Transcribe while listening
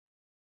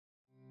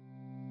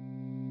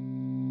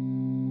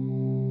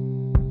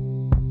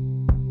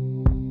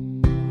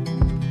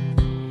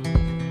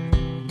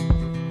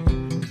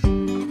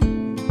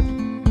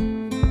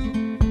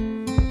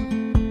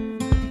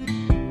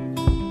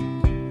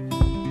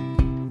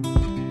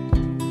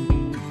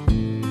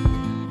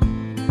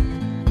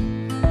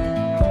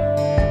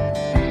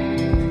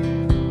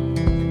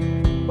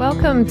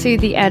Welcome to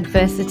the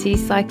Adversity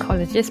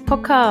Psychologist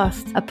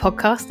podcast, a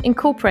podcast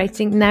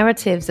incorporating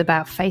narratives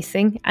about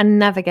facing and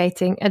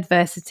navigating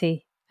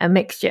adversity, a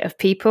mixture of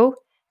people,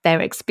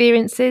 their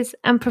experiences,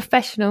 and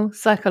professional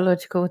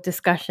psychological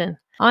discussion.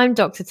 I'm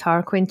Dr.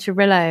 Tara Quinn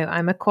Cirillo.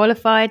 I'm a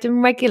qualified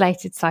and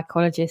regulated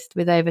psychologist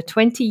with over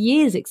 20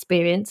 years'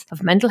 experience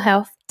of mental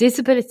health,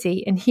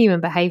 disability, and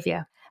human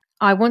behaviour.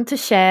 I want to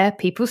share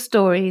people's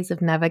stories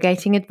of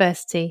navigating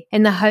adversity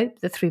in the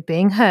hope that through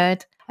being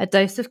heard, a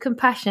dose of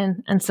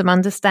compassion and some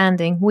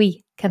understanding,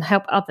 we can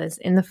help others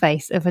in the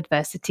face of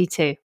adversity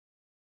too.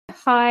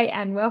 Hi,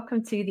 and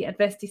welcome to the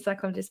Adversity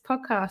Psychologist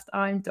podcast.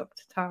 I'm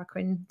Dr. Tara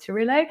Quinn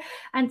Cirillo,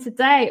 and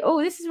today,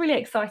 this is a really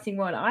exciting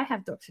one. I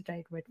have Dr.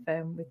 Jade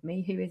Redfern with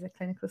me, who is a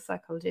clinical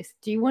psychologist.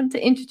 Do you want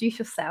to introduce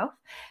yourself?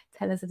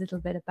 Tell us a little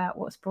bit about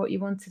what's brought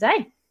you on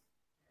today.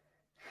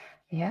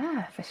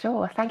 Yeah, for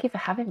sure. Thank you for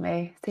having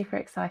me. Super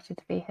excited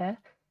to be here.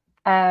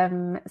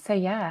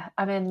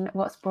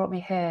 What's brought me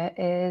here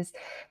is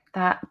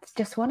that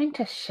just wanting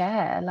to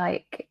share,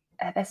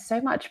 there's so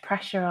much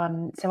pressure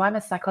on. So I'm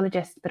a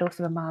psychologist, but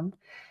also a mum.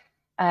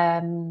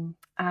 And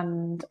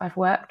I've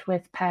worked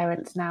with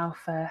parents now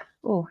for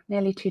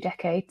nearly 2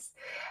 decades.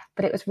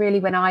 But it was really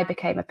when I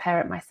became a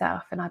parent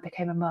myself and I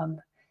became a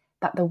mum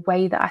that the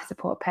way that I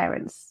support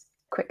parents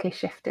quickly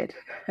shifted.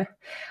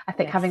 I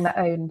think having that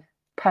own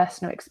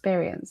personal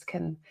experience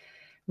can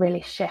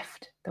really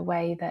shift the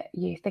way that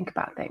you think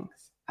about things.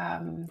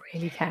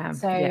 Really can.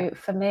 So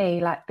for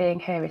me, being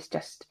here is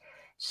just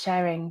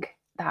sharing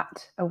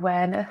that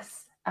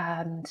awareness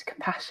and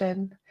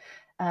compassion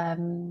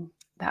that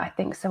I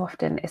think so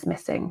often is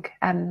missing.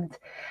 And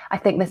I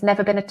think there's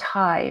never been a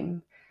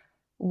time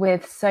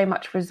with so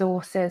much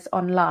resources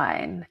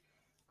online,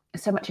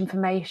 so much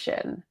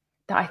information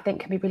that I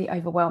think can be really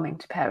overwhelming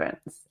to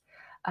parents.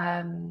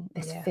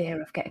 This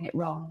fear of getting it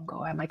wrong,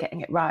 or am I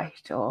getting it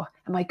right, or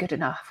am I good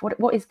enough?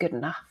 What is good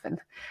enough? And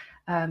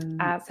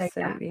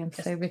absolutely, I'm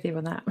so with you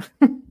on that.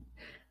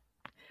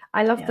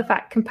 I love the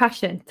fact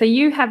compassion. So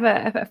you have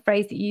a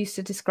phrase that you use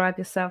to describe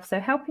yourself.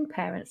 So helping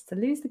parents to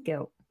lose the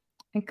guilt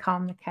and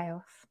calm the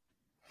chaos.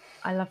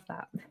 I love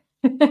that.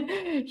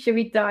 Should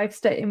we dive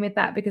straight in with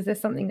that? Because there's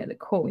something that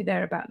caught me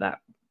there about that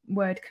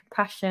word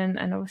compassion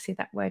and obviously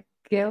that word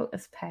guilt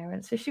as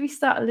parents. So should we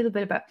start a little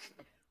bit about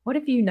what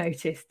have you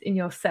noticed in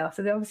yourself?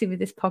 So obviously with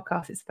this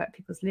podcast, it's about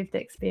people's lived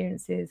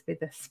experiences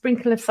with a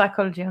sprinkle of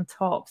psychology on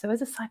top. So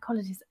as a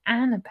psychologist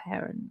and a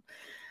parent,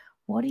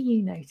 what do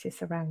you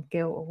notice around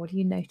guilt, or what do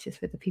you notice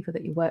with the people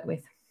that you work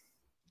with?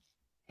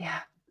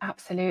 Yeah,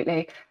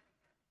 absolutely.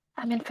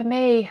 I mean, for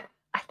me,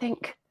 I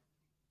think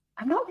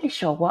I'm not really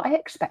sure what I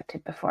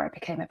expected before I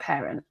became a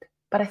parent,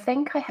 but I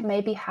think I had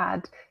maybe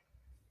had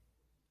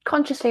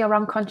consciously or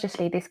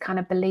unconsciously these kind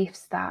of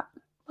beliefs that,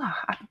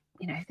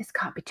 this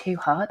can't be too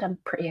hard. I'm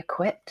pretty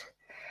equipped.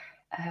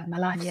 My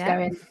life's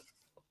going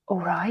all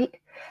right.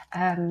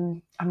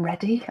 I'm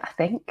ready, I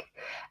think.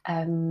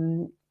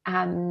 And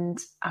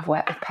I've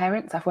worked with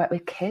parents. I've worked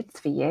with kids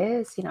for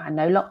years. I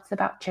know lots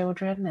about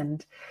children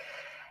and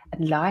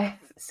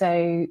life.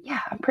 So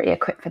yeah, I'm pretty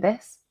equipped for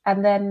this.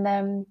 And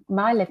then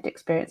my lived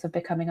experience of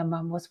becoming a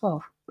mum was,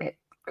 it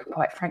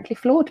quite frankly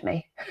floored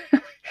me.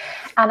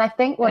 And I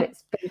think what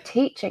it's been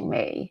teaching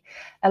me,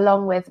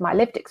 along with my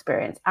lived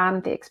experience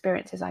and the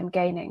experiences I'm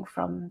gaining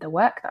from the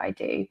work that I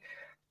do,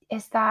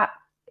 is that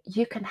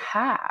you can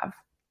have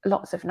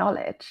lots of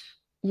knowledge.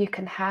 You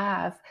can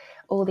have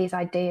all these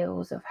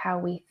ideals of how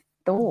we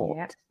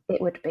thought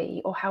it would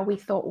be, or how we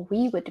thought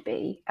we would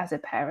be as a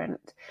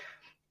parent.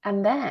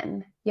 And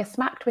then you're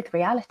smacked with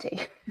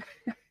reality.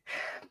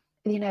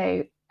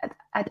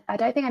 I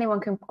don't think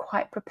anyone can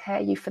quite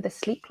prepare you for the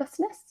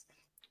sleeplessness.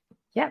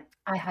 Yeah.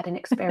 I had an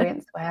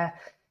experience where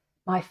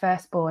my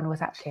firstborn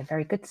was actually a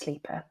very good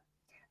sleeper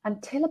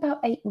until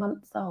about 8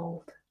 months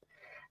old.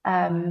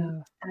 I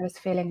was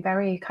feeling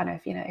very kind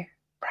of,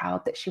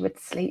 proud that she would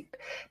sleep.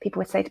 People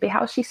would say to me,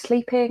 how's she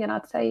sleeping? And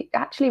I'd say,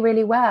 actually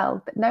really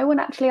well. But no one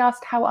actually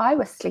asked how I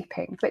was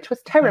sleeping, which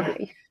was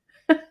terribly.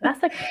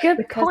 That's a good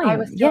because point. I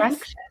was so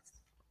anxious.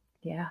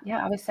 Yeah,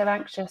 I was so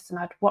anxious, and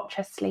I'd watch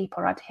her sleep,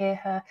 or I'd hear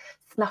her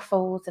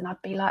snuffles, and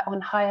I'd be on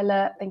high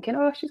alert thinking,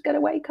 she's going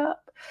to wake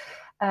up.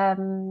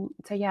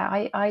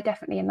 I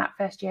definitely in that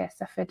first year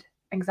suffered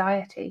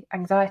anxiety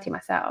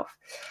myself.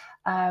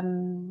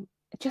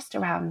 Just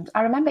around,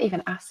 I remember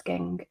even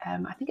asking,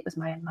 I think it was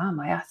my mum,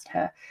 I asked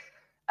her,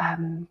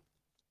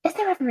 is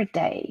there ever a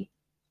day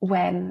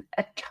when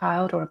a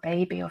child or a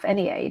baby of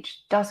any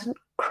age doesn't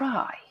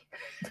cry?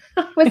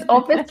 I was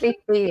obviously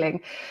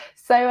feeling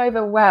so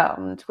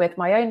overwhelmed with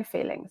my own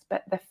feelings,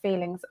 but the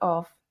feelings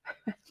of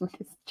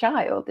this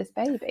child, this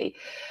baby.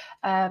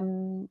 I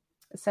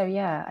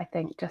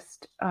think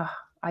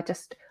I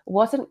just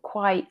wasn't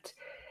quite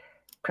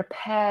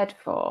prepared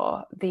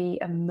for the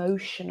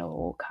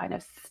emotional kind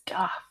of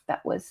stuff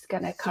that was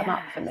going to come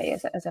up for me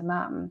as a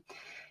mum.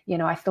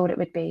 I thought it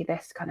would be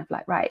this kind of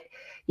right,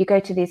 you go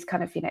to these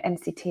kind of,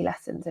 NCT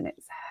lessons, and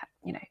it's,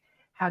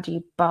 how do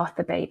you bath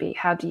a baby?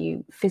 How do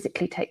you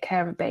physically take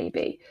care of a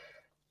baby?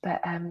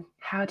 But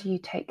how do you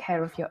take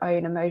care of your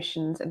own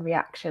emotions and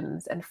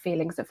reactions and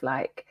feelings of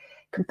like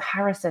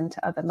comparison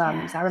to other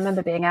mums? I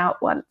remember being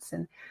out once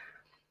and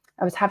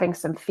I was having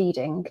some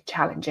feeding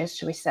challenges,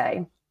 shall we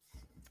say,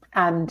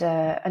 and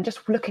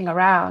just looking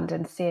around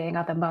and seeing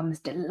other mums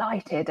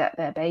delighted at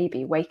their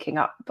baby waking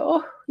up.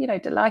 Oh,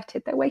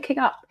 delighted they're waking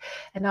up,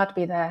 and I'd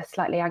be there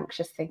slightly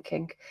anxious,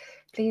 thinking,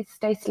 please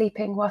stay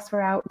sleeping whilst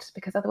we're out,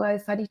 because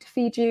otherwise I need to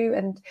feed you,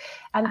 and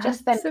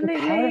just then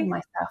comparing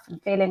myself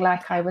and feeling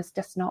like I was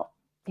just not,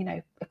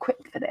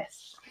 equipped for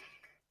this.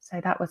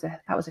 So that was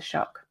a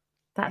shock.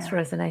 That's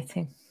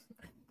resonating.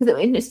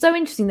 It's so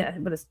interesting that,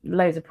 well, there's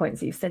loads of points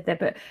that you've said there,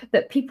 but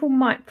that people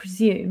might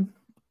presume,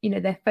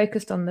 they're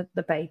focused on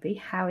the baby.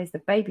 How is the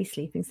baby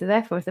sleeping? So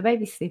therefore, if the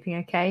baby's sleeping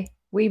okay,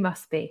 we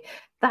must be.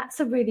 That's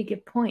a really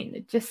good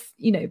point. Just,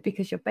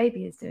 because your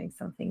baby is doing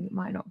something that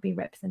might not be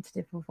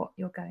representative of what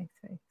you're going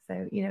through.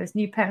 So, as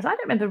new parents, I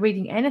don't remember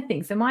reading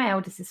anything. So my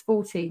eldest is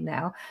 14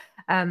 now.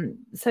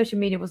 Social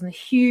media wasn't a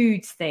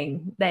huge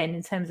thing then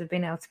in terms of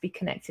being able to be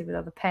connected with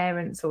other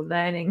parents or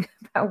learning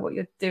about what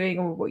you're doing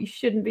or what you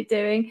shouldn't be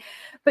doing.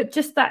 But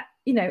just that,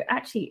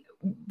 actually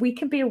we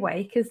can be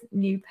awake as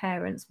new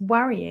parents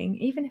worrying,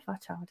 even if our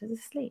child is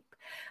asleep.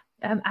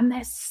 And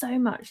there's so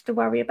much to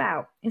worry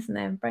about, isn't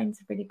there? And brains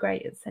are really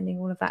great at sending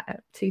all of that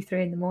at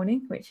 2-3 in the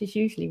morning, which is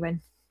usually when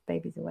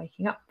babies are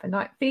waking up for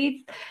night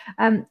feeds.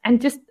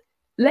 And just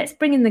let's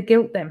bring in the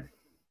guilt then,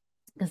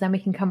 because then we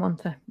can come on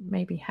to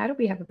maybe how do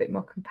we have a bit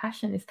more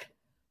compassion. Is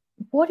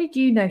what did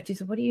you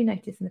notice, or what do you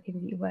notice in the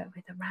people that you work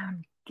with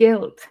around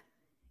guilt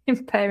in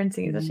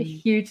parenting? It's such a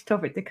huge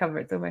topic to cover.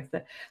 It's almost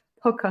a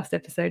podcast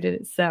episode in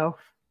itself.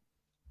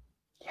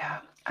 Yeah,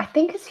 I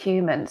think as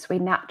humans, we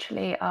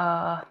naturally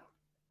are,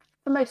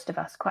 for most of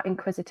us, quite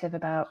inquisitive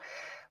about,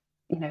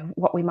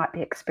 what we might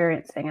be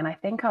experiencing. And I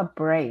think our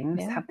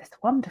brains have this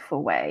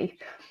wonderful way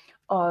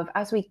of,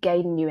 as we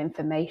gain new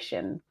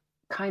information,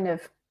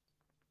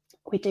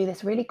 we do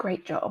this really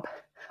great job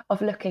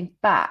of looking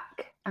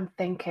back and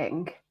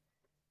thinking,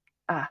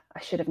 I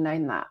should have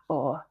known that,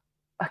 or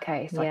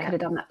okay, so I could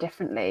have done that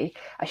differently.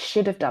 I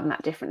should have done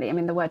that differently. I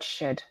mean, the word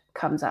should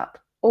comes up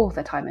all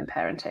the time in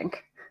parenting.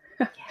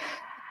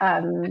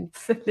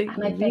 Absolutely.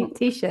 And I think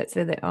t-shirts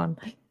with it on.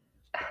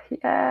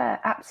 Yeah,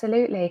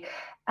 absolutely.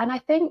 And I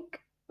think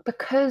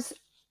because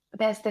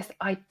there's this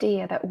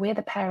idea that we're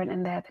the parent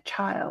and they're the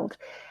child,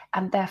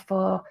 and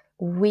therefore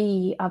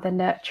we are the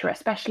nurturer,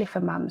 especially for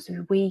mums,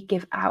 we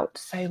give out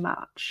so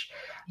much.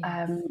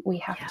 We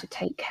have to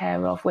take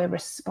care of,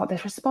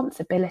 there's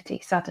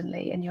responsibility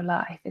suddenly in your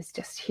life is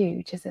just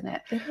huge, isn't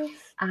it? It is.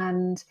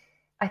 And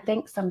I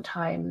think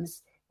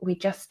sometimes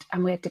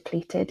and we're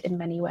depleted in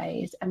many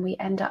ways, and we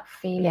end up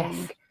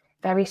feeling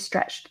very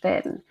stretched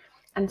thin.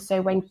 And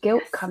so when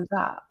guilt comes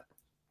up,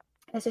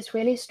 there's this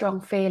really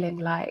strong feeling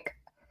like,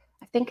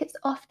 I think it's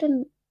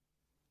often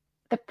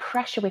the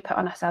pressure we put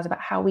on ourselves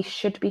about how we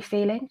should be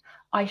feeling.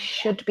 I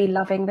should be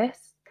loving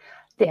this.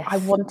 I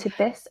wanted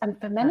this. And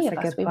for many of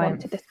us, we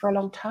wanted this for a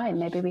long time.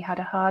 Maybe we had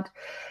a hard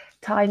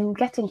time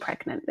getting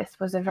pregnant. This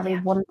was a very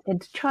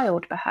wanted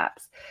child,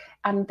 perhaps.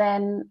 And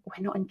then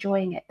we're not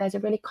enjoying it. There's a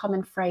really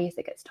common phrase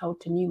that gets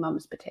told to new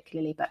mums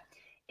particularly, but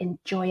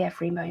enjoy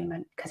every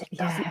moment because it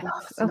doesn't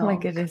last long. Oh my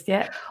goodness,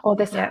 Or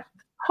this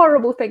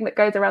horrible thing that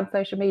goes around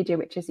social media,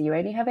 which is you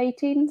only have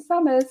 18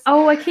 summers.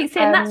 Oh, I keep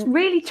saying that's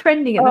really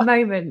trending at the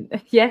moment.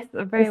 Yes,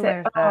 I'm very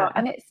aware of that.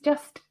 And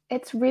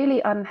it's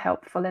really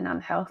unhelpful and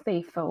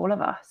unhealthy for all of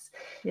us.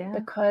 Yeah.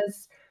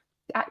 Because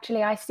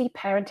actually I see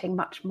parenting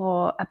much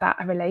more about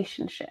a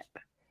relationship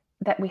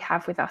that we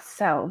have with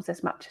ourselves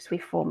as much as we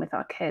form with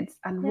our kids.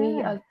 And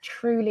we are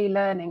truly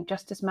learning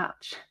just as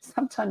much,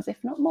 sometimes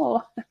if not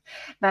more,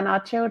 than our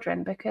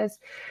children, because,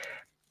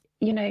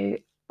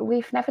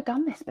 we've never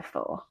done this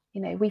before.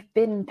 We've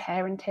been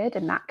parented,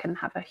 and that can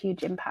have a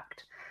huge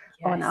impact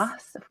on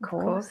us, of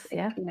course.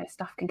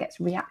 Stuff can get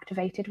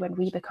reactivated when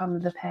we become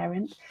the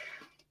parent.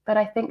 But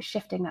I think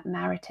shifting that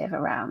narrative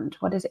around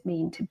what does it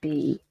mean to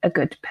be a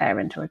good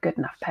parent or a good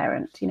enough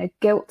parent?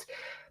 Guilt,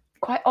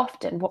 quite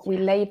often what we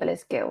label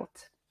as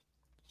guilt,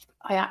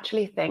 I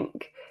actually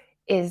think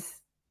is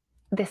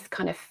this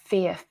kind of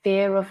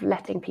fear of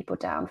letting people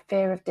down,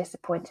 fear of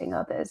disappointing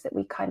others, that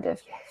we kind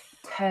of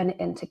turn it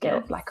into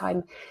guilt. Like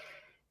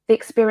the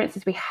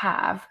experiences we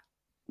have,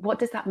 what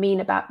does that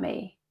mean about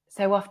me?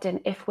 So often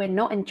if we're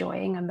not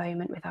enjoying a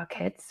moment with our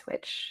kids,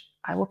 which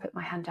I will put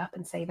my hand up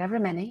and say there are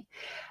many,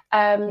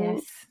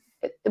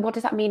 what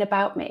does that mean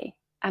about me?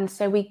 And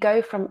so we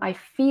go from I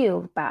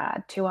feel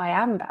bad to I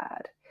am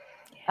bad.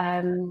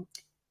 And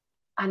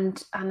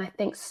I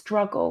think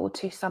struggle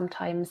to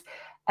sometimes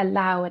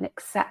allow and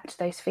accept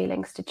those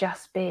feelings to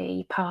just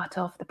be part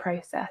of the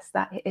process,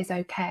 that it is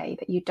okay,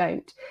 that you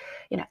don't,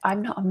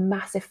 I'm not a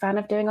massive fan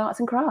of doing arts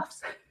and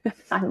crafts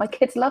and my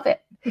kids love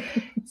it.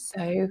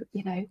 So,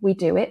 we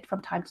do it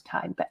from time to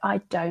time, but I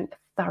don't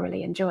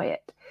thoroughly enjoy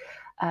it.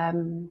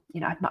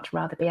 I'd much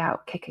rather be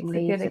out kicking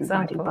leaves and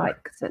riding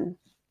bikes and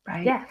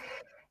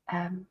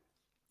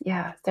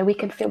Yeah. So we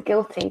can feel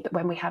guilty, but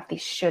when we have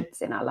these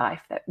shoulds in our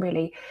life that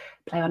really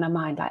play on our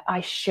mind, like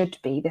I should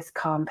be this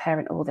calm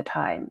parent all the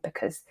time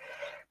because,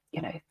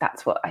 you know,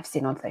 that's what I've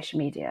seen on social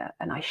media,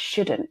 and I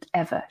shouldn't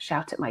ever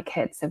shout at my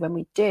kids. So when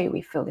we do,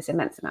 we feel this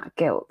immense amount of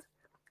guilt.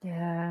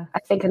 Yeah. I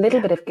think a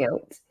little bit of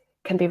guilt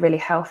can be really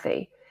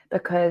healthy,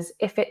 because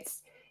if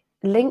it's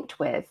linked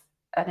with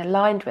and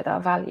aligned with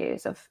our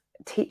values of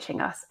teaching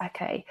us,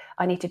 okay,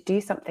 I need to do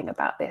something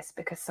about this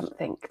because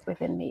something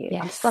within me,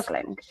 I'm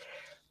struggling.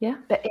 Yeah.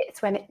 But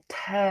it's when it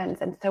turns,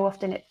 and so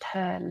often it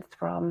turns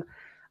from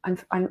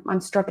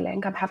I'm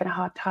struggling, I'm having a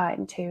hard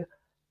time, to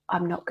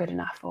I'm not good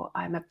enough, or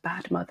I'm a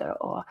bad mother,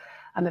 or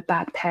I'm a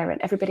bad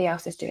parent. Everybody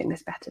else is doing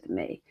this better than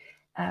me.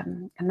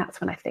 And that's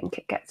when I think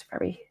it gets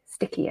very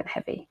sticky and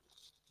heavy.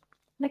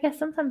 And I guess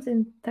sometimes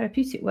in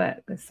therapeutic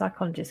work as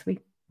psychologists, we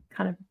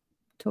kind of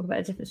talk about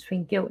the difference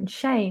between guilt and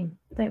shame,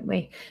 don't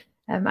we?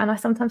 And I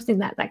sometimes think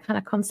that kind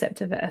of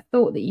concept of a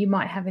thought that you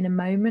might have in a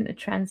moment, a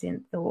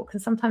transient thought, can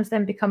sometimes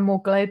then become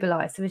more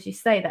globalized. So as you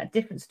say, that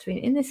difference between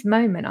in this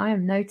moment, I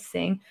am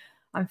noticing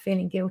I'm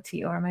feeling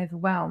guilty, or I'm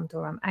overwhelmed,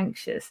 or I'm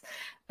anxious.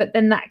 But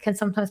then that can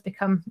sometimes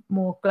become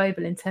more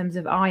global in terms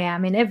of I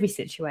am in every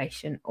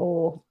situation,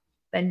 or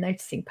then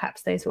noticing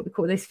perhaps those, what we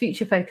call those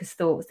future focused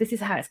thoughts. This is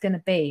how it's going to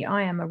be.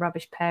 I am a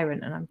rubbish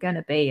parent and I'm going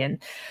to be.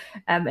 And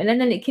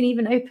then it can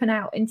even open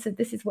out into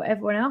this is what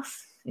everyone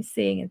else is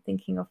seeing and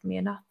thinking of me.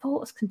 And our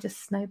thoughts can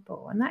just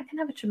snowball. And that can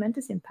have a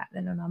tremendous impact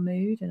then on our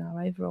mood and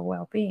our overall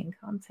well-being,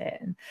 can't it?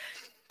 And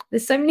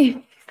there's so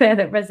many there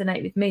that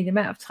resonate with me. The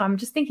amount of time, I'm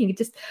just thinking of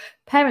just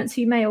parents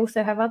who may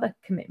also have other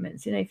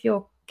commitments. You know, if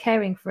you're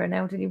caring for an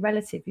elderly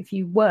relative, if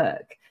you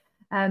work,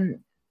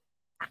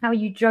 how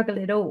you juggle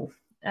it all.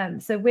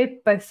 So we're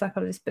both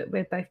psychologists, but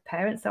we're both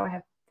parents. So I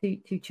have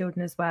two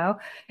children as well.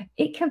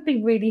 It can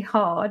be really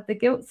hard, the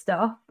guilt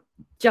stuff,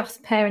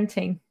 just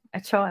parenting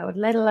a child,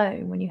 let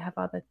alone when you have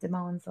other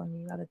demands on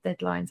you, other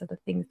deadlines, other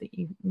things that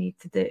you need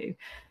to do.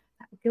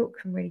 That guilt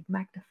can really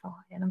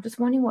magnify. And I'm just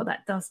wondering what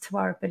that does to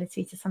our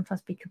ability to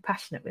sometimes be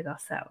compassionate with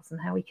ourselves, and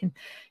how we can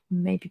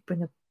maybe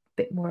bring a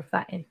bit more of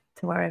that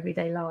into our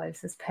everyday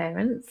lives as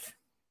parents.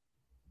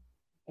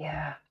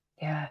 Yeah,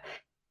 yeah.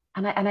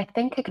 And I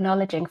think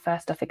acknowledging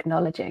the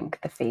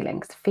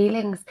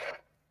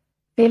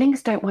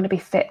feelings don't want to be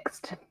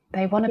fixed.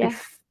 They want to be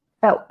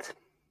felt.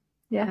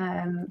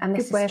 Yeah. And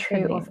this is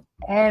true of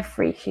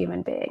every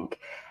human being.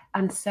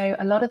 And so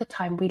a lot of the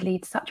time we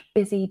lead such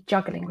busy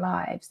juggling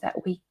lives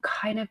that we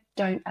kind of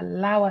don't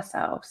allow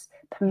ourselves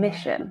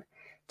permission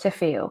to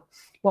feel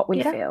what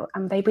we feel.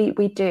 And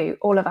we do,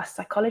 all of us,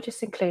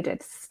 psychologists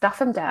included, stuff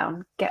them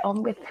down, get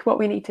on with what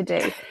we need to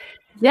do.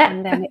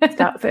 And then it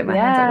starts,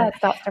 it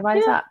starts to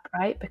rise up,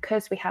 right?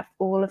 Because we have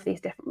all of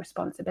these different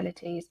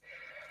responsibilities.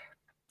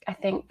 I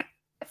think,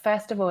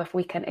 first of all, if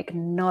we can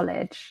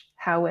acknowledge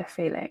how we're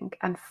feeling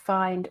and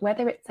find,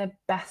 whether it's a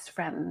best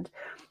friend,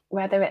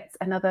 whether it's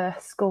another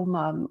school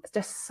mum,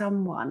 just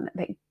someone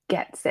that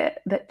gets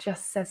it, that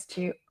just says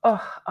to you,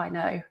 oh, I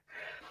know.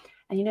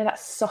 And you know that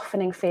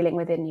softening feeling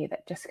within you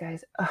that just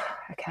goes, oh,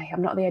 okay,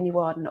 I'm not the only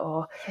one,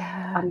 or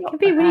I'm not. It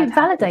can be really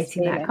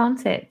validating, that,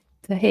 can't it?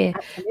 To hear.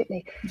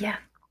 Absolutely. Yeah.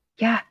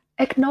 Yeah.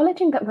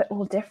 Acknowledging that we're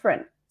all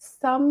different.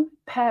 Some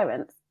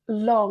parents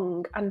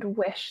long and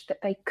wish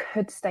that they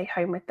could stay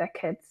home with their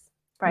kids,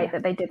 right?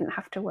 That they didn't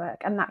have to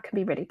work. And that can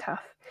be really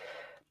tough.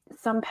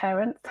 Some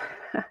parents,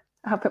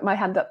 I'll put my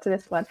hand up to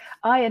this one,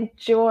 I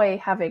enjoy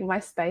having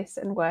my space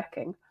and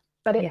working.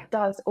 But it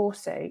does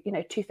also, you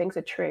know, two things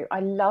are true. I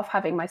love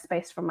having my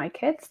space from my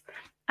kids,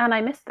 and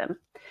I miss them,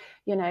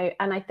 you know.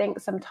 And I think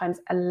sometimes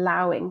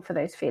allowing for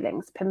those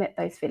feelings, permit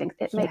those feelings,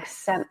 it makes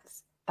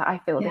sense that I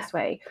feel this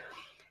way.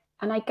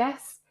 And I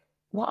guess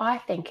what I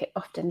think it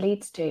often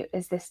leads to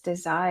is this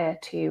desire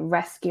to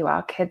rescue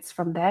our kids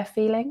from their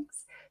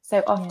feelings.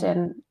 So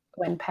often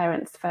when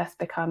parents first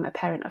become a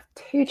parent of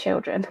two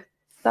children,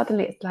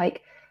 suddenly it's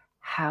like,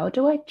 how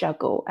do I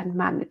juggle and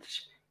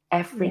manage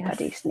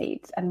everybody's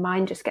needs? And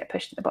mine just get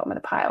pushed to the bottom of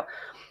the pile.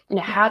 You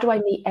know, how do I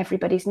meet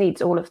everybody's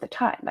needs all of the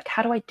time? Like,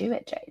 how do I do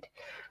it, Jade?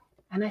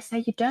 And I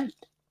say, you don't.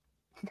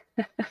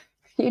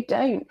 You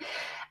don't.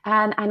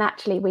 And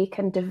actually we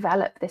can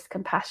develop this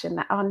compassion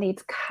that our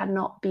needs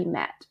cannot be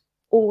met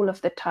all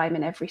of the time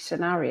in every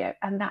scenario.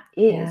 And that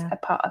is a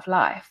part of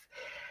life.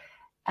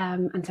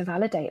 And to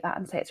validate that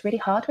and say it's really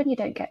hard when you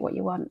don't get what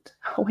you want,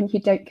 or when you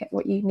don't get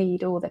what you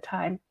need all the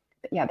time.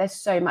 But yeah, there's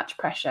so much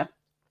pressure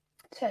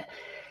to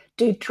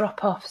do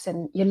drop-offs,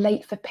 and you're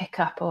late for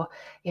pickup, or,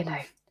 you know,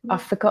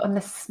 I've forgotten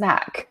the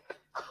snack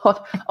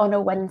on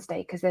a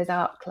Wednesday because there's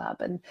art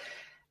club,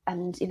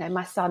 and you know,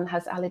 my son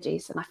has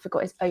allergies and I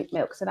forgot his oat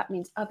milk, so that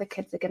means other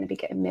kids are going to be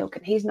getting milk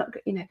and he's not,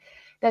 you know,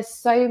 there's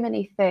so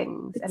many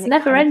things. It's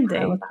never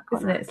ending,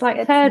 isn't it? It's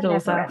like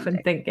hurdles, I often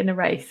think, in a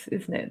race,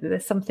 isn't it?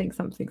 There's something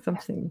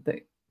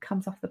that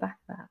comes off the back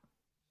of that.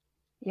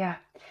 Yeah.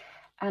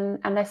 And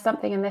there's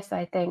something in this,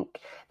 I think,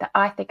 that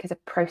I think is a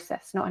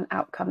process, not an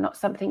outcome, not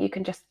something you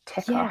can just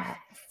tick off.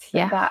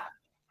 That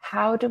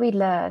how do we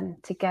learn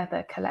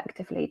together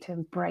collectively to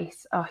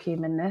embrace our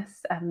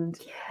humanness and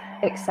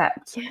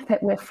accept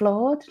that we're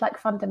flawed, like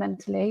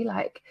fundamentally,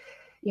 like,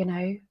 you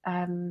know,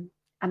 and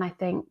I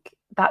think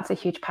that's a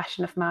huge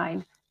passion of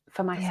mine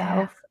for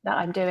myself that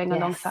I'm doing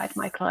alongside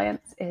my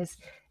clients, is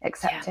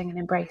accepting and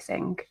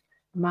embracing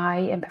my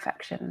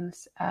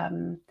imperfections.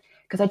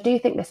 Because I do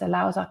think this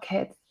allows our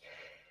kids,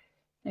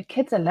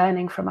 kids are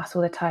learning from us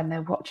all the time.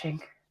 They're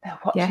watching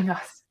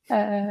us.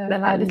 They're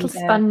like little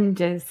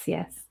sponges.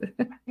 Yes.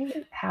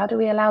 How do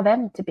we allow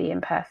them to be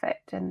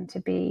imperfect and to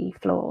be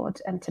flawed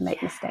and to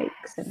make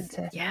mistakes and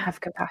to have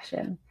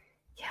compassion?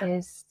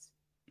 Is,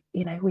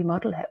 we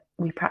model it,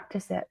 we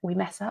practice it, we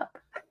mess up.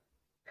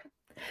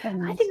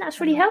 And I think that's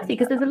really healthy,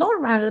 because there's a lot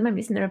around at the moment,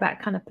 isn't there, about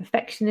kind of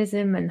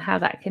perfectionism and how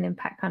that can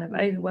impact kind of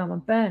overwhelm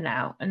and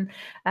burnout.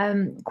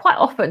 And quite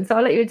often, so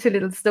I'll let you into a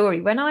little story.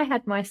 When I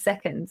had my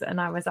second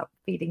and I was up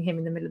feeding him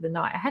in the middle of the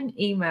night, I had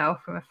an email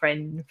from a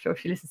friend. I'm sure if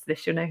she listens to this,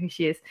 she'll know who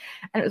she is.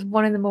 And it was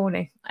 1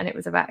 a.m, and it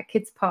was about a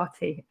kids'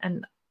 party.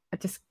 And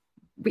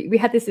we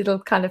had this little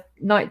kind of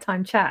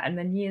nighttime chat. And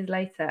then years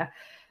later,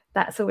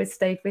 that's always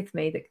stayed with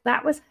me,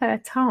 that was her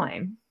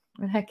time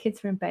when her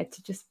kids were in bed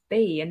to just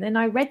be. And then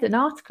I read an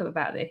article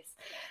about this,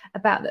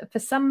 about that for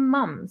some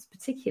mums,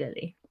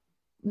 particularly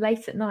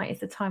late at night, is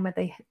the time where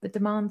the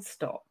demands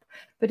stop.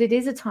 But it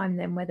is a time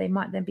then where they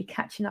might then be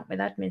catching up with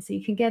admin. So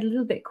you can get a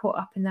little bit caught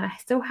up in that. I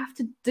still have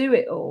to do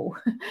it all.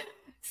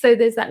 So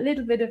there's that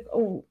little bit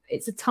of,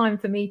 it's a time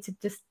for me to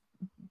just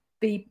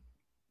be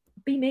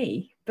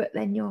me. But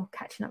then you're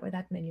catching up with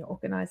admin, you're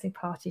organising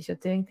parties, you're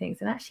doing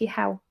things. And actually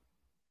how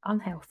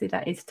unhealthy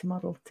that is to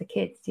model to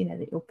kids,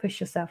 that you'll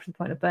push yourself to the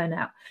point of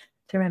burnout,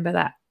 to remember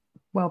that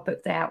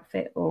well-booked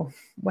outfit or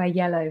wear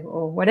yellow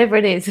or whatever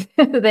it is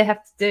that they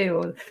have to do,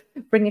 or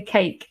bring a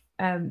cake,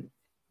 and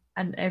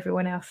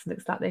everyone else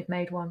looks like they've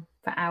made one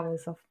for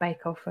hours off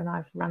Bake Off, and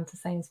I've run to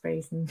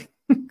Sainsbury's and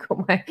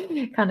got my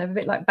kind of a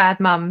bit like Bad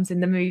Mums in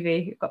the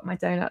movie, got my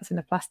donuts in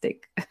a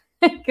plastic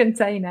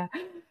container.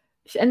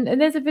 And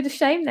there's a bit of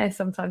shame there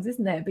sometimes,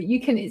 isn't there? But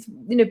it's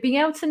being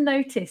able to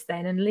notice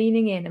then and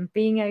leaning in and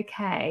being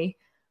okay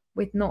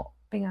with not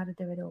being able to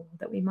do it all,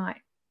 that we might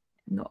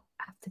not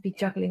have to be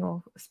juggling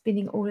or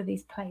spinning all of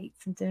these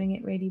plates and doing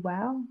it really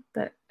well,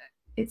 that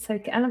it's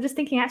okay. And I'm just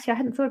thinking, actually, I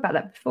hadn't thought about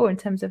that before, in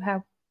terms of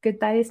how good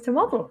that is to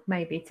model,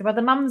 maybe to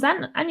other mums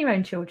and your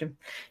own children,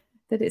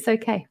 that it's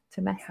okay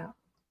to mess up,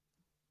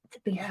 to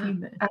be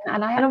human.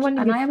 And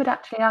I would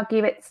actually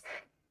argue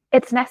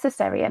it's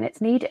necessary and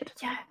it's needed.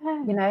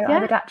 I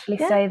would actually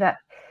say that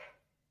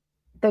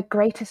the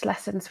greatest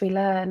lessons we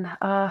learn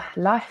are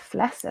life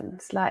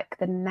lessons, like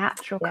the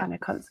natural kind of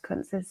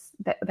consequences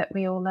that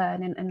we all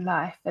learn in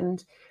life.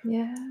 And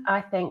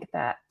I think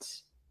that,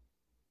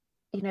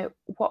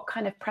 what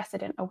kind of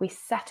precedent are we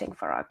setting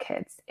for our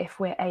kids if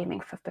we're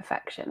aiming for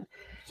perfection?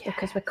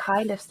 Because we're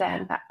kind of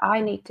saying that I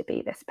need to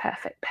be this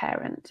perfect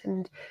parent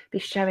and be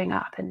showing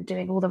up and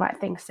doing all the right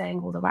things,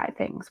 saying all the right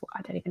things. Well,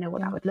 I don't even know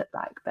what that would look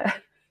like,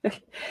 but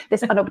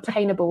this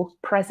unobtainable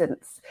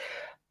presence,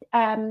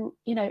 and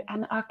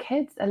our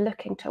kids are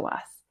looking to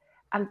us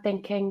and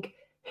thinking,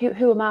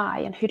 who am I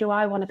and who do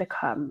I want to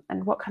become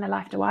and what kind of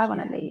life do I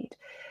want to lead?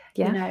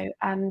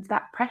 And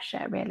that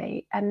pressure,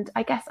 really. And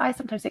I guess I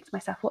sometimes think to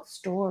myself, what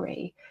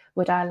story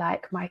would I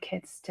like my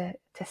kids to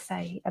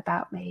say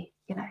about me?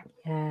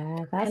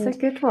 That's a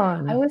good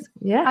one. I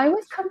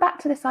always come back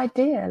to this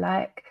idea,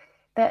 like,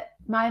 that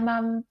my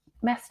mum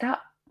messed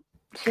up,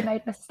 she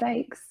made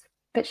mistakes,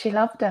 but she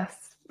loved us.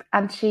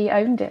 And she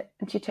owned it,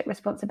 and she took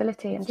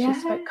responsibility, and she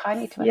spoke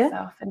kindly to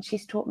herself, and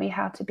she's taught me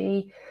how to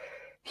be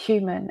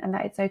human, and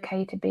that it's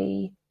okay to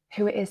be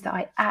who it is that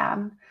I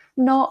am,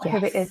 not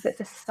who it is that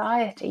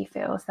society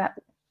feels that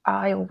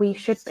I or we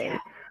should be.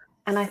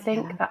 And I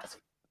think that's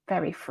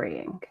very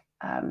freeing.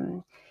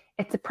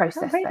 It's a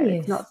process, though.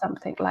 It's not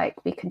something like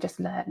we can just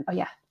learn,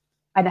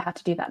 I know how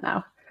to do that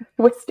now.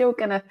 We're still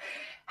going to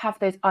have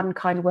those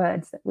unkind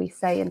words that we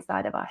say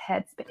inside of our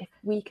heads, but if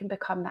we can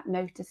become that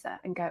noticer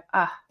and go,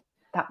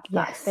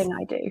 that thing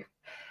I do,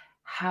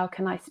 how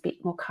can I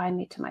speak more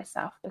kindly to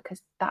myself?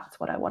 Because that's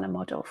what I want to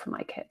model for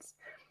my kids.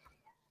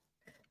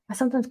 I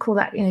sometimes call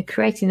that,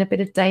 creating a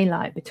bit of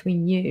daylight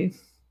between you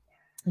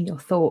and your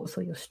thoughts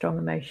or your strong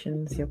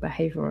emotions, your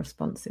behavioural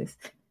responses.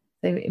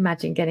 So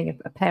imagine getting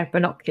a pair of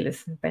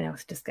binoculars and being able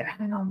to just go,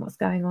 hang on, what's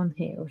going on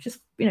here? Or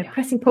just,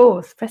 pressing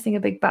pause, pressing a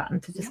big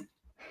button to just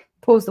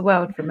pause the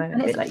world for a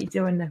moment, a bit like you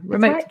do in the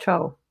remote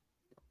control.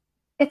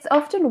 It's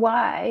often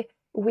why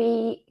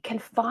we can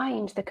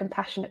find the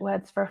compassionate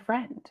words for a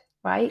friend,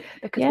 right?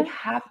 Because we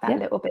have that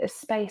little bit of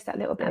space, that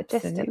little bit of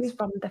distance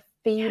from the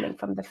feeling,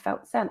 from the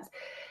felt sense.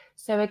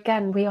 So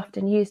again, we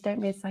often use, don't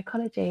we, in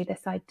psychology,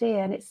 this idea,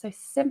 and it's so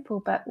simple,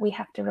 but we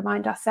have to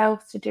remind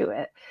ourselves to do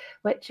it,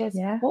 which is,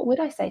 what would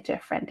I say to a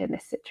friend in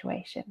this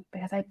situation?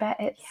 Because I bet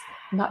it's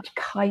much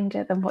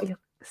kinder than what you're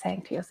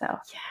saying to yourself.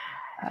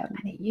 And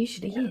it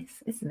usually is,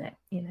 isn't it?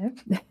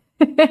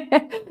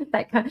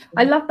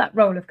 I love that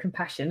role of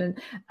compassion, and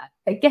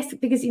I guess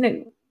because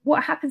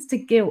what happens to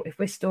guilt if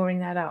we're storing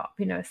that up?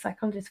 As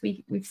psychologists,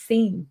 we've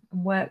seen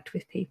and worked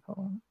with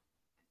people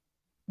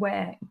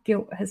where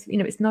guilt has,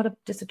 it's not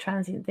just a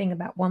transient thing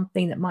about one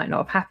thing that might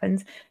not have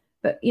happened.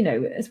 But,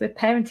 as we're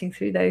parenting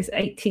through those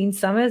 18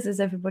 summers, as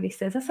everybody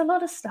says, that's a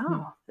lot of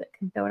stuff that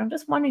can build. I'm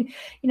just wondering,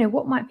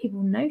 what might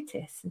people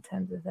notice in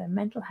terms of their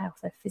mental health,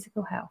 their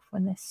physical health,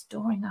 when they're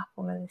storing up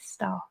all of this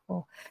stuff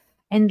or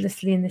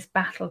endlessly in this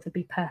battle to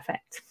be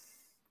perfect,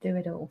 do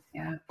it all?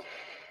 Yeah.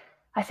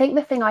 I think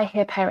the thing I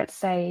hear parents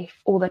say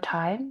all the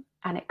time,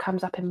 and it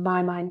comes up in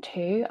my mind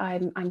too,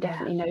 I'm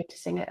definitely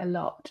noticing it a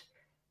lot,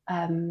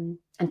 and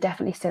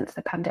definitely since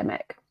the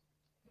pandemic,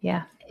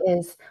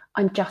 is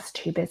I'm just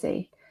too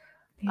busy.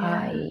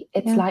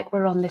 It's like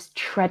we're on this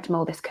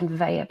treadmill, this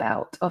conveyor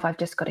belt of I've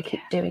just got to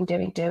keep doing,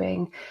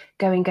 going,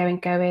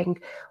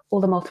 all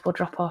the multiple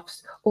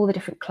drop-offs, all the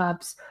different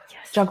clubs,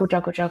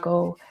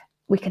 juggle.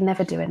 We can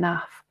never do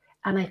enough.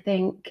 And I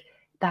think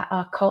that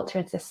our culture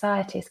and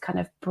society has kind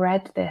of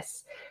bred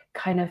this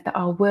kind of that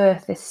our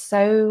worth is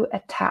so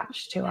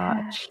attached to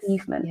our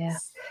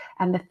achievements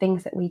and the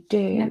things that we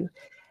do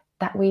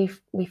that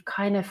we've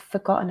kind of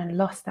forgotten and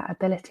lost that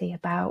ability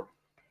about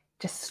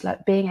just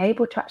being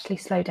able to actually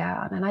slow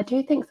down. And I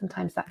do think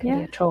sometimes that can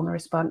be a trauma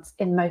response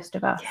in most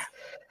of us.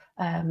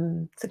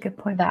 It's a good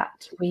point.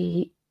 That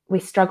we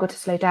struggle to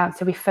slow down.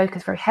 So we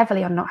focus very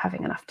heavily on not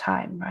having enough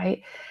time,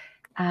 right?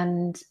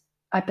 And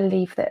I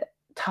believe that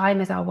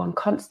time is our one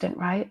constant,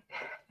 right?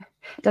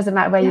 It doesn't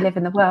matter where you live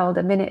in the world,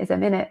 a minute is a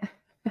minute.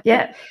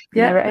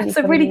 That's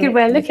a really good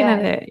way of looking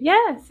at it.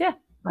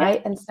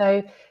 Right. And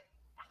so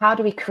how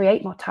do we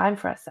create more time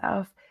for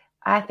ourselves?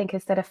 I think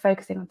instead of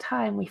focusing on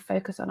time, we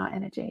focus on our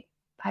energy.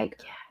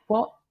 Like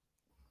what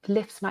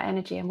lifts my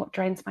energy and what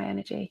drains my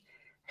energy?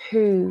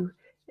 Who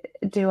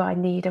do I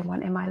need and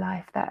want in my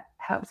life that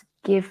helps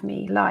give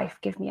me life,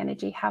 give me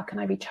energy? How can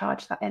I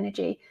recharge that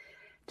energy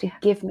to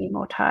give me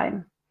more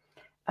time?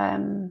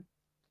 And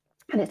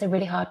it's a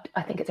really hard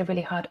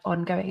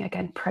ongoing,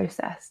 again,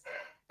 process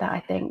that I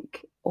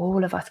think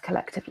all of us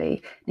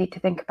collectively need to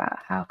think about.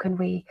 How can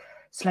we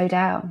slow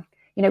down?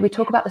 We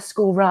talk about the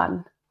school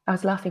run. I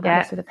was laughing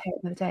about this with a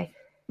parent the other day.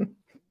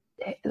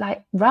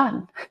 Like,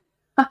 run.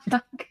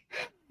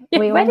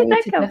 Where did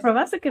that come from?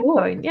 That's a good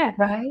point.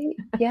 Right?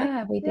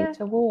 Yeah, we need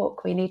to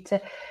walk. We need to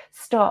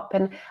stop.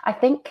 And I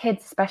think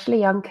kids,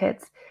 especially young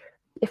kids,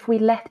 if we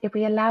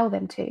allow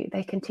them to,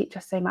 they can teach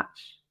us so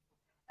much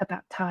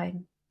about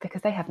time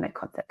because they have no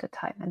concept of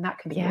time. And that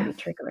can be really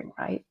triggering,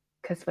 right?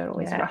 Because we're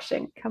always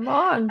rushing. Come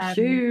on,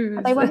 shoes.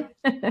 But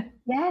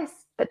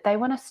but they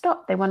want to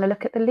stop. They want to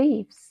look at the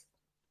leaves.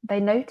 They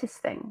notice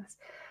things.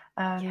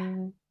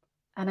 And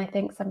I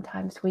think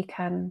sometimes we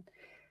can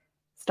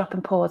stop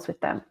and pause with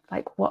them.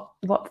 Like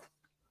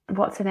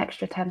what's an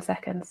extra 10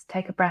 seconds?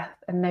 Take a breath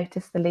and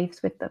notice the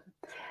leaves with them.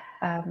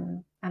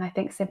 And I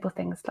think simple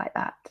things like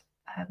that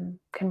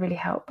can really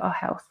help our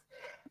health.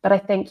 But I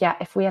think,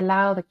 if we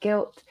allow the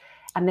guilt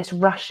and this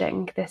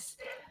rushing,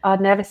 our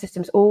nervous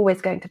system's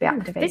always going to be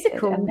activated.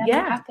 Physical, and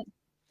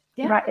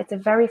right? It's a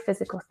very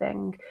physical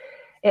thing.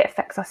 It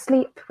affects our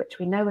sleep, which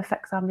we know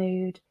affects our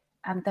mood.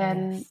 And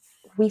then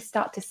we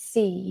start to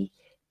see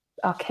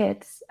our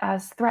kids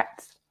as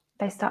threats.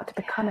 They start to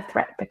become a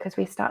threat because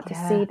we start to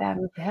see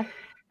them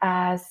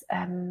as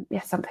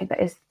something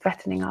that is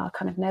threatening our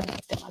kind of nervous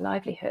system, our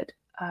livelihood.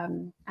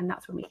 And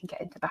that's when we can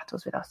get into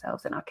battles with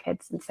ourselves and our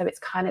kids. And so it's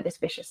kind of this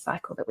vicious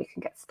cycle that we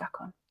can get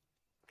stuck on.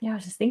 Yeah, I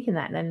was just thinking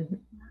that then,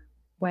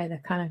 where the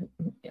kind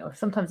of,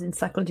 sometimes in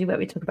psychology where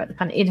we talk about the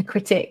kind of inner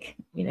critic,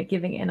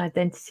 giving it an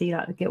identity,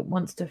 like the guilt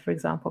monster, for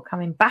example,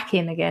 coming back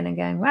in again and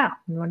going, wow,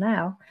 well,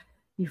 now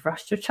you've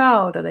rushed your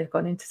child, or they've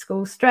gone into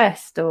school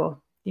stressed, or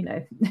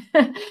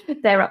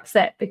they're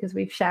upset because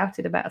we've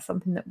shouted about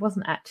something that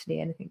wasn't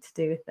actually anything to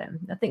do with them.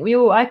 I think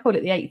I call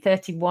it the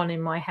 8:31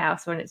 in my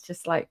house, when it's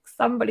just like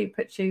somebody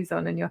put shoes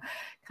on and you're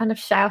kind of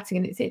shouting,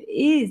 and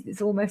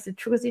it's almost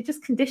because you're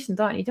just conditioned,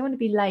 aren't you? You don't want to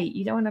be late.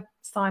 You don't want to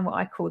sign what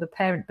I call the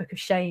parent book of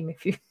shame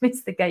if you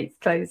miss the gates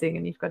closing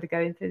and you've got to go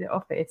into the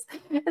office.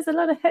 There's a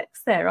lot of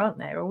hooks there, aren't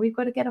there? Or we've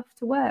got to get off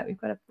to work. We've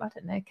got to, I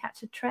don't know,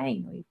 catch a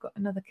train, or you've got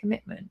another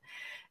commitment.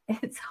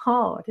 It's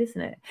hard,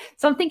 isn't it?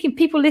 So I'm thinking,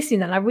 people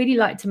listening, and I really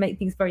like to make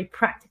things very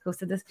practical.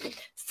 So there's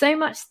so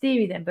much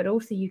theory then, but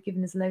also you've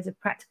given us loads of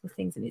practical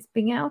things, and it's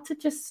being able to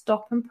just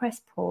stop and press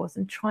pause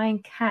and try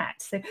and catch.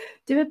 So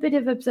do a bit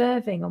of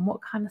observing on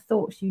what kind of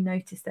thoughts you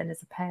notice then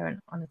as a parent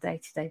on a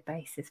day-to-day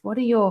basis. What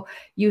are your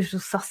usual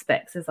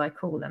suspects, as I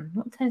call them?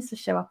 What tends to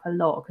show up a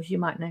lot, because you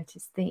might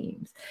notice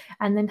themes?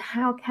 And then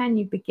how can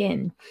you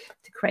begin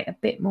to create a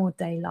bit more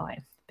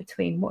daylight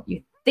between what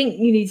you think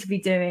you need to be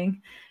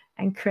doing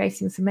and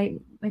creating some,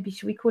 maybe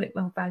should we call it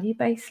more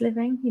value-based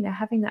living?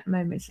 Having that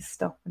moment to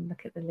stop and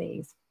look at the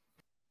leaves.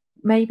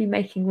 Maybe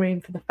making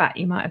room for the fact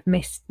you might have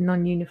missed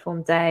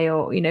non-uniform day,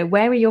 or,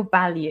 where are your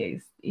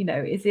values?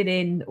 Is it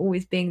in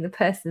always being the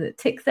person that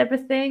ticks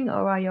everything,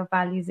 or are your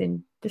values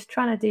in just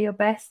trying to do your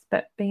best,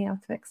 but being able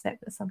to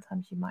accept that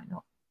sometimes you might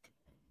not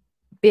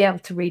be able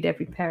to read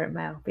every parent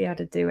mail, be able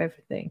to do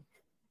everything?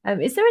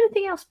 Is there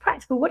anything else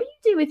practical? What do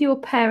you do with your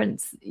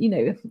parents?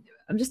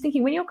 I'm just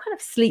thinking when you're kind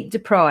of sleep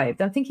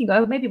deprived, I'm thinking,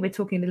 oh, maybe we're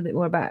talking a little bit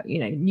more about,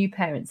 new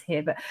parents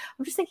here, but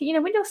I'm just thinking,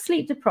 when you're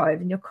sleep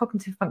deprived and your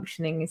cognitive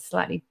functioning is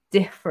slightly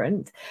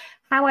different,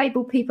 how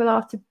able people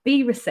are to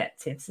be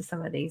receptive to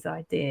some of these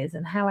ideas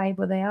and how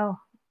able they are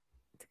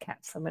to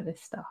catch some of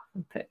this stuff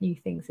and put new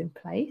things in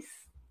place.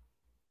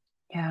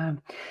 Yeah.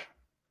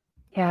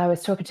 I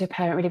was talking to a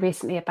parent really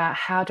recently about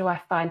how do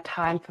I find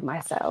time for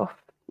myself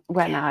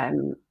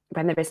when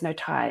there is no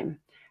time.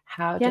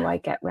 How do I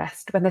get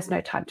rest when there's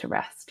no time to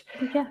rest?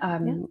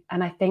 And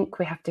I think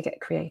we have to get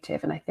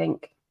creative. And I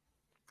think,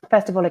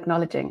 first of all,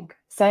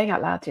 saying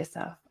out loud to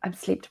yourself, I'm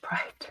sleep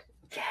deprived.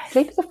 Yes.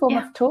 Sleep is a form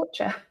of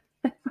torture.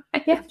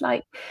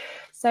 Right?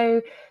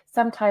 So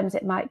sometimes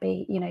it might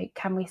be,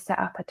 can we set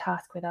up a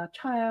task with our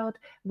child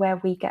where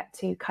we get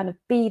to kind of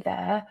be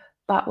there,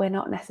 but we're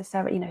not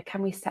necessarily,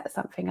 can we set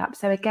something up?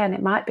 So again,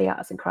 it might be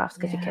arts and crafts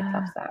because your kid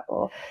loves that,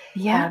 or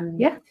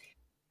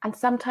and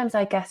sometimes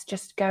I guess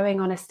just going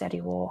on a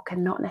steady walk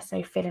and not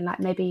necessarily feeling like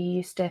maybe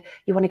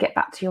you want to get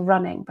back to your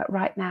running, but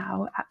right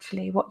now,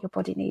 actually, what your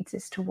body needs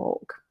is to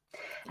walk.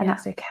 And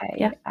that's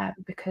okay,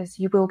 because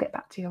you will get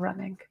back to your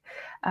running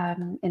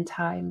in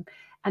time.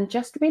 And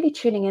just really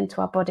tuning into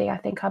our body. I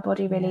think our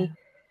body really,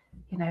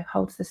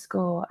 holds the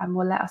score and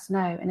will let us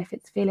know. And if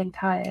it's feeling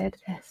tired,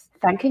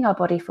 thanking our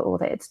body for all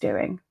that it's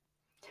doing.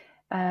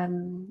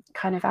 Kind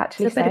of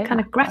actually it's a bit of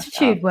kind of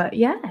gratitude work.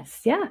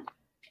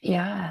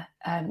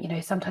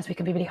 Sometimes we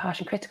can be really harsh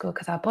and critical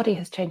because our body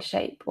has changed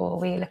shape or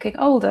we're looking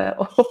older,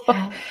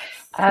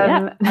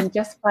 and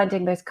just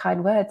finding those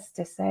kind words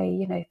to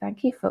say,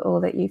 thank you for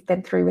all that you've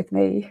been through with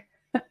me.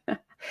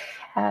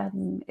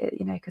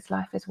 Because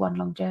life is one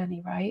long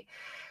journey, right?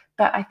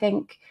 But I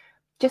think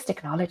just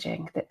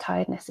acknowledging that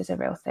tiredness is a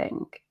real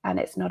thing and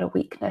it's not a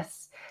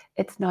weakness,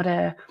 it's not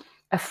a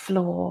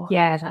flaw.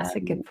 Yeah, that's a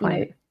good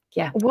point.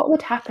 What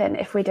would happen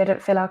if we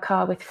didn't fill our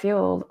car with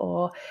fuel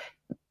or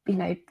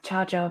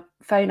charge our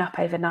phone up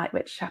overnight,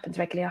 which happens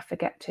regularly, I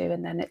forget to,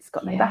 and then it's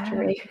got no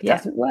battery, it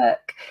doesn't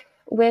work.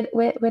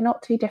 We're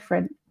not too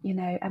different,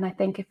 and I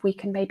think if we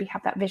can maybe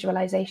have that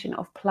visualization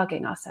of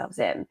plugging ourselves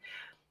in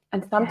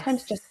and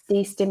sometimes just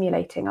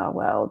de-stimulating our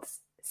worlds,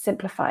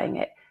 simplifying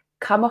it,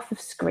 come off of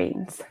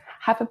screens,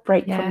 have a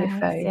break from your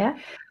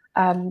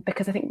phone,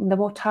 because I think the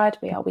more tired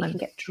we are, we can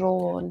get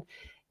drawn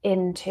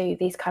into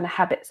these kind of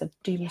habits of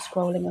doom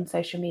scrolling on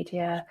social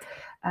media.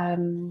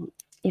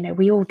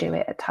 We all do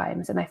it at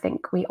times, and I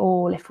think we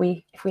all, if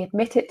we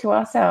admit it to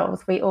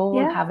ourselves, we all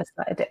have a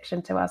slight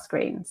addiction to our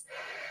screens,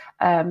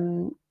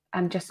 and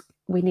just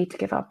we need to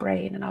give our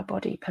brain and our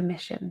body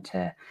permission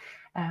to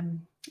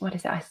what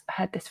is it? I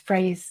heard this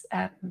phrase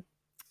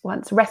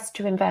once: rest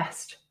to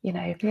invest.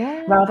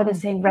 Rather than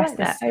saying rest,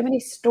 there's so many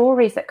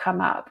stories that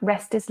come up.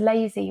 Rest is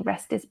lazy.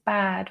 Rest is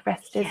bad.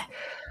 Rest is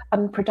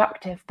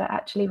unproductive. But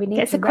actually, we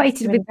need to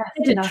equated with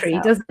sedentary,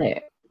 doesn't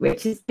it?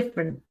 Which is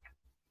different.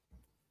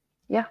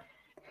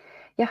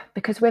 Yeah,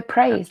 because we're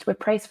praised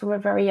from a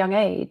very young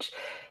age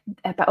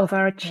of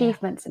our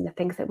achievements and the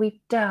things that we've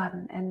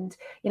done. And,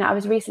 I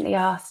was recently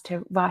asked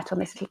to write on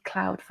this little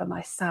cloud for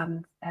my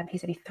son,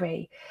 he's only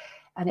 3,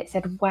 and it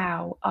said,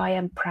 wow, I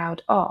am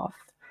proud of.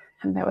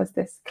 And there was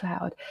this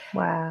cloud.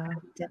 Wow.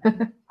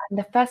 And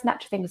the first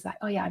natural thing was like,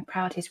 oh yeah, I'm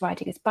proud he's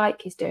riding his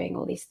bike, he's doing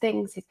all these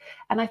things.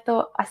 And I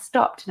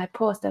stopped and I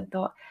paused and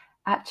thought,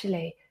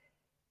 actually,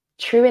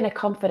 true inner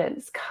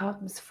confidence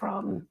comes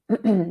from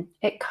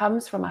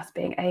us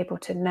being able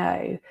to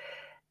know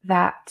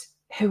that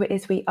who it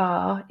is we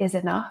are is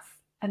enough.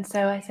 And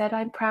so I said,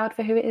 I'm proud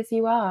for who it is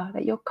you are,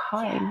 that you're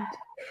kind,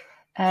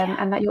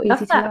 and that you're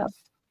easy to love.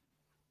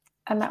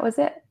 And that was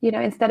it,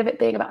 instead of it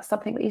being about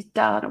something that he's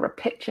done or a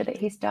picture that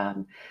he's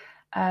done.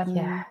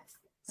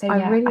 So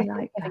I really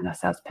like giving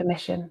ourselves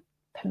permission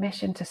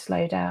to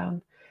slow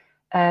down,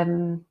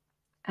 and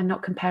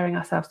not comparing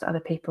ourselves to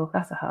other people.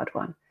 That's a hard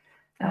one.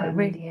 It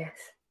really is.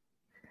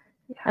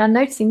 And I'm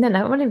noticing then,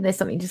 I wonder if there's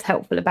something just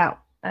helpful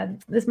about,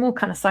 there's more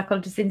kind of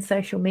psychologists in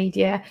social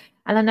media.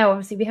 And I know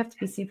obviously we have to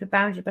be super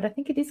boundary, but I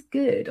think it is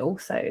good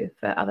also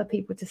for other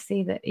people to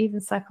see that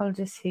even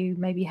psychologists who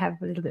maybe have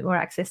a little bit more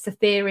access to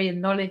theory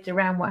and knowledge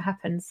around what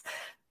happens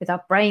with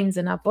our brains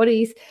and our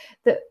bodies,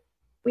 that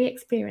we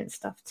experience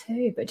stuff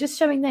too. But just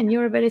showing then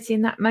your ability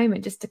in that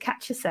moment just to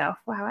catch yourself,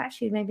 wow,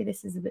 actually maybe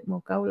this is a bit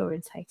more goal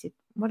orientated.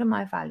 What are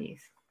my values?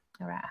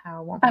 About how I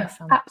want my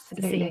son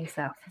to see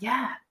himself.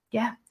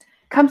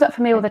 Comes up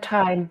for me all the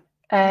time.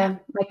 My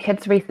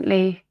kids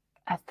recently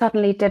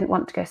suddenly didn't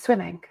want to go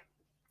swimming.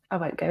 I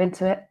won't go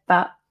into it,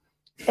 but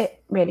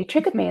it really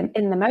triggered me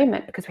in the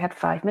moment because we had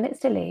 5 minutes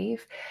to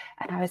leave,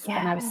 and I was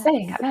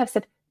saying out loud, I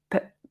said,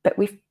 but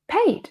we've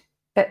paid,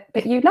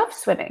 but you love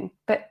swimming,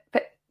 but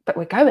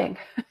we're going.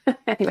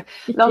 Anyway,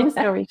 long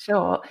story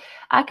short,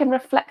 I can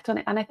reflect on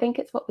it, and I think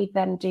it's what we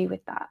then do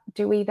with that.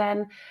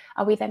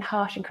 Are we then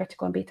harsh and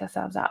critical and beat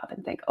ourselves up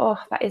and think, oh,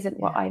 that isn't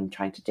what I'm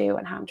trying to do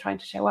and how I'm trying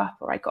to show up,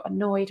 or I got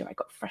annoyed, or I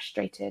got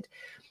frustrated,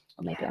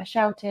 or maybe I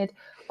shouted,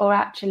 or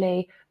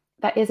actually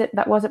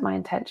that wasn't my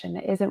intention.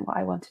 It isn't what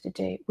I wanted to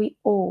do. We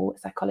all,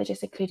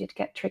 psychologists included,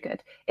 get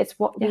triggered. It's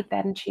what we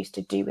then choose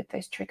to do with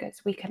those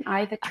triggers. We can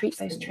either treat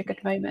those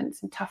triggered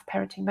moments and tough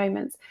parenting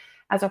moments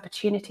as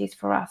opportunities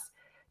for us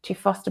to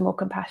foster more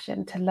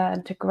compassion, to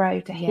learn, to grow,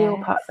 to heal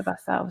parts of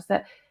ourselves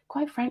that,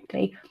 quite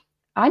frankly,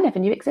 I never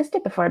knew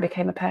existed before I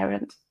became a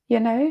parent.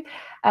 If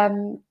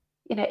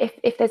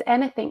there's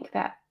anything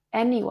that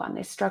anyone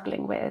is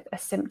struggling with, a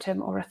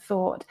symptom or a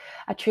thought,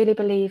 I truly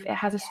believe it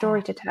has a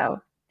story to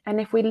tell. And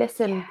if we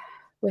listen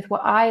with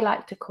what I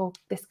like to call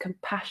this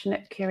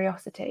compassionate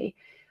curiosity,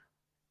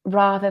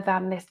 rather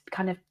than this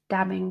kind of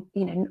damning,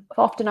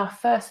 often our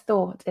first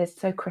thought is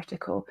so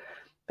critical.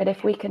 But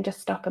if we can just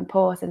stop and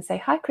pause and say,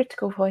 hi,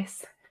 critical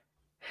voice,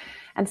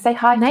 and say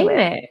hi to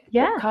it.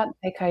 Yeah. It can't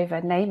take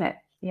over. Name it.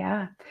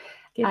 Yeah.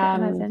 Give it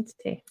an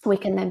identity. We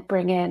can then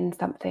bring in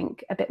something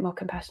a bit more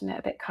compassionate,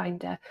 a bit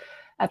kinder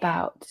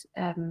about,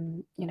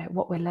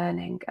 what we're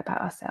learning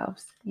about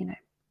ourselves,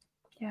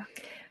 Yeah.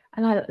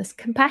 And I like this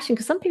compassion,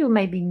 because some people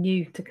may be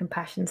new to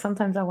compassion.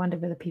 Sometimes I wonder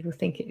whether people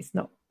think it's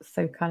not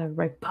so kind of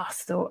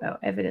robust or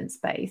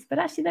evidence-based, but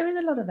actually there is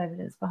a lot of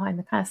evidence behind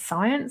the kind of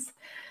science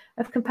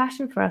of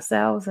compassion for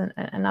ourselves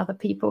and other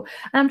people.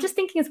 And I'm just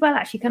thinking as well,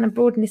 actually kind of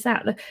broaden this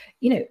out,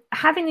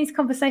 having these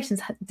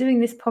conversations, doing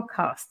this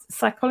podcast,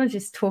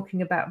 psychologists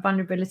talking about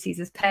vulnerabilities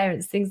as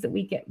parents, things that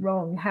we get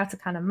wrong, how to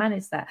kind of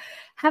manage that,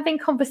 having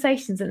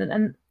conversations.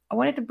 And I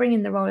wanted to bring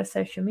in the role of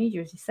social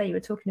media. As you say, you were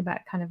talking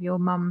about kind of your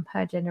mum,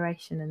 her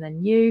generation, and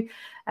then you,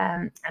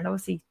 and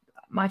obviously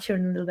my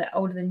children are a little bit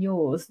older than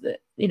yours,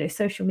 that,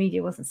 social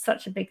media wasn't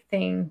such a big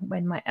thing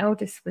when my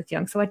eldest was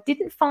young. So I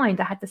didn't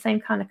find I had the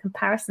same kind of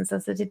comparisons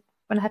as I did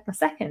when I had my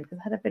second, because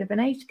I had a bit of an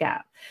age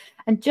gap.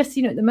 And just,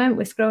 at the moment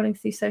we're scrolling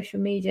through social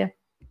media,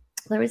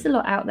 there is a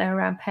lot out there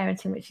around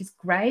parenting, which is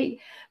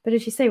great. But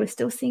as you say, we're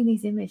still seeing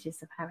these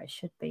images of how it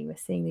should be. We're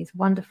seeing these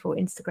wonderful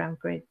Instagram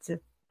grids of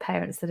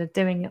parents that are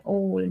doing it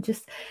all, and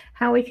just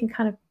how we can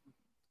kind of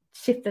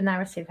shift the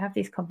narrative, have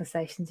these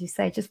conversations. You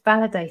say, just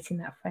validating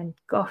that friend,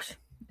 gosh,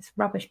 it's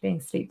rubbish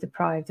being sleep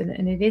deprived,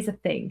 and it is a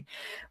thing.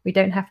 We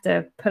don't have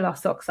to pull our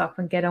socks up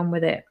and get on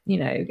with it,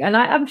 and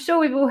I'm sure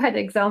we've all had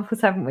examples,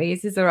 haven't we?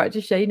 Is this all right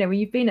to share? When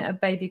you've been at a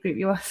baby group,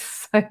 you are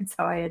so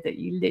tired that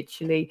you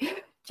literally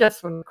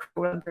just want to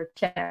crawl under a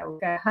chair or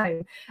go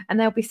home, and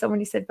there'll be someone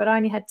who said, but I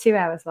only had 2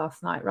 hours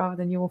last night rather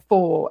than your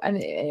 4, and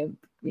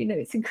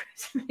it's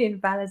incredibly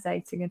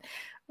invalidating. And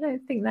I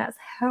don't think that's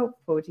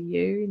helpful to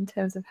you in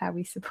terms of how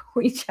we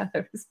support each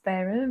other as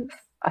parents.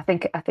 I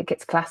think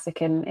it's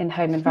classic in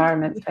home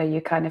environments where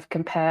you kind of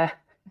compare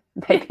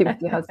maybe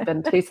with your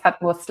husband who's had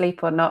more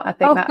sleep or not. I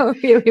think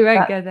we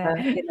won't go there.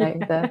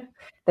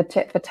 The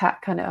tit for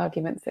tat kind of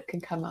arguments that can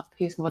come up.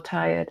 Who's more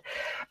tired?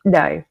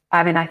 No,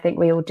 I mean, I think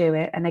we all do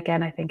it. And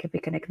again, I think if we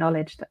can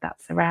acknowledge that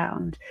that's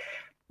around,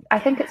 I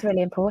think it's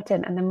really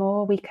important. And the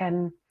more we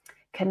can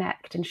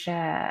connect and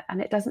share,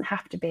 and it doesn't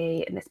have to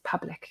be in this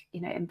public,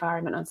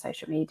 environment on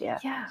social media,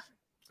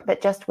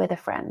 but just with a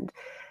friend,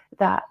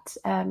 that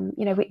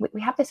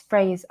we have this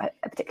phrase,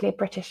 particularly a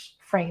British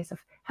phrase, of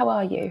how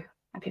are you?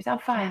 And people say, I'm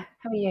fine.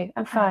 How are you?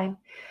 I'm fine.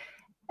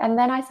 And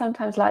then I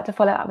sometimes like to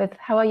follow up with,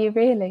 how are you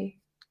really?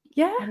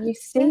 Yeah. And you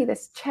see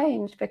this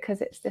change,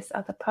 because it's this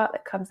other part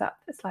that comes up.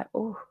 It's like,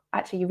 oh,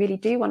 actually, you really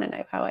do want to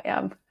know how I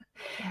am.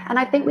 Yeah. And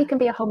I think we can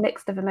be a whole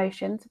mix of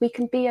emotions. We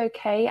can be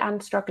okay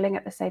and struggling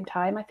at the same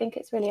time. I think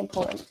it's really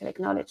important to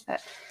acknowledge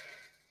that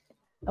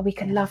we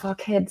can love our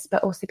kids,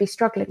 but also be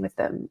struggling with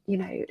them.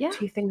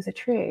 Two things are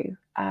true.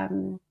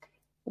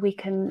 We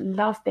can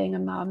love being a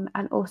mum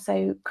and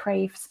also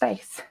crave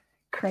space,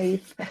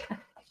 crave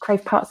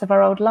parts of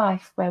our old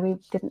life where we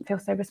didn't feel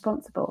so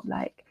responsible.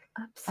 Like,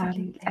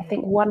 absolutely. I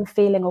think one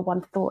feeling or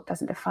one thought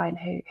doesn't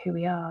define who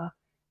we are.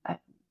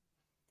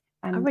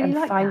 And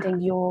like finding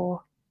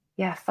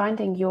that.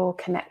 finding your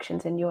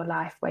connections in your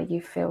life where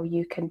you feel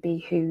you can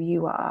be who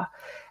you are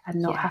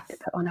and not have to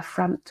put on a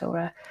front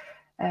or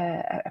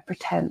a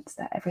pretense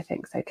that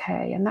everything's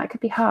okay. And that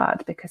could be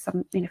hard, because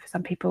for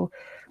some people,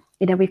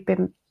 we've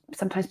been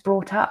sometimes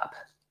brought up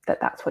that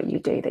that's what you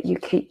do, that you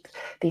keep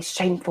these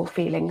shameful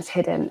feelings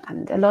hidden.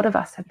 And a lot of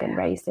us have been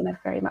raised in a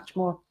very much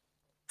more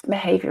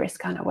behaviorist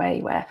kind of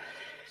way, where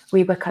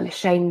we were kind of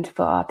shamed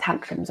for our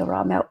tantrums or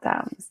our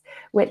meltdowns,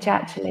 which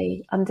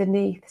actually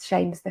underneath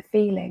shames the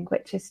feeling,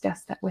 which is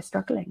just that we're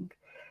struggling.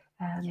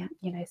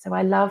 So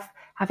I love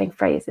having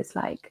phrases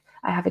like,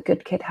 I have a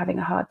good kid having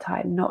a hard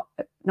time, not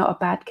a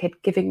bad kid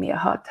giving me a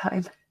hard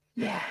time.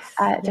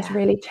 Just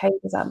really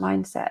changes our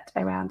mindset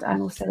around,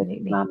 I'm also a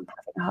mum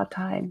having a hard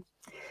time.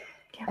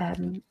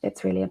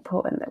 It's really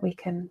important that we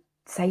can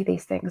say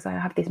these things. I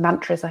have these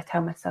mantras I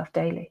tell myself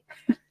daily.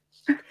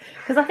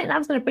 Because I think that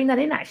was going to bring that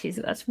in, actually.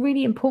 So that's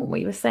really important,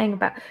 what you were saying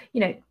about,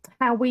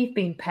 how we've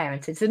been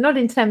parented. So not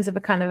in terms of a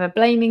kind of a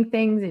blaming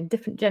things in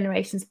different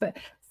generations, but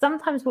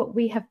sometimes what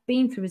we have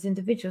been through as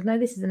individuals. Now,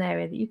 this is an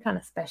area that you kind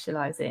of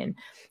specialize in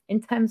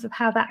terms of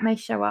how that may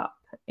show up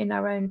in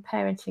our own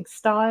parenting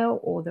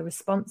style or the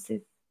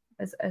responses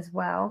as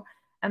well.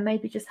 And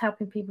maybe just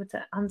helping people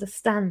to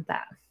understand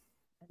that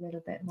a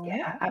little bit more.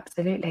 Yeah,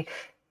 absolutely.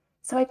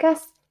 So I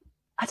guess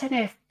I don't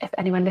know if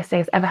anyone listening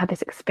has ever had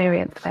this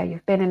experience where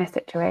you've been in a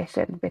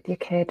situation with your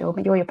kid or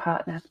you're your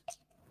partner,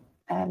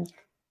 and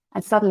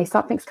suddenly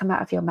something's come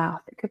out of your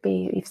mouth. It could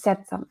be you've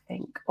said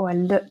something, or a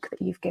look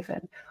that you've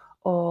given,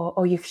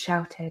 or you've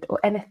shouted, or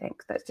anything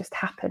that's just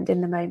happened in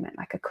the moment,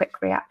 like a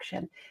quick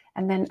reaction.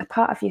 And then a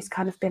part of you's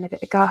kind of been a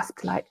bit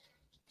gasped, like,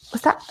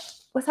 was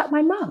that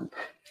my mum?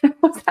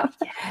 Was that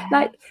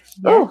like,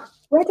 oh,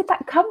 where did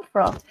that come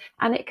from?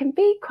 And it can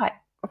be quite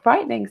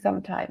frightening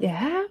sometimes.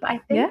 Yeah. But I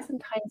think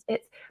sometimes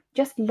it's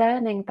just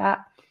learning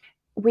that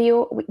we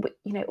all,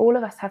 all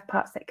of us have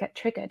parts that get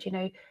triggered.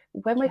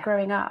 When we're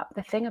growing up,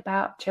 the thing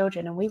about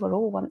children, and we were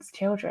all once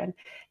children,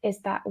 is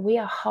that we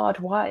are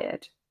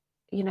hardwired.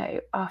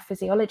 Our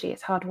physiology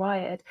is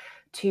hardwired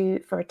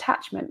for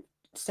attachment.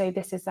 So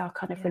this is our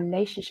kind of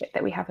relationship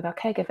that we have with our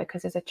caregiver,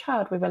 because as a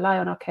child, we rely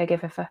on our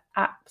caregiver for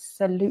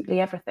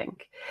absolutely everything.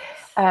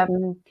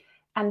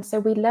 And so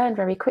we learn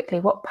very quickly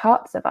what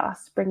parts of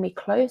us bring me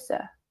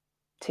closer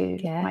to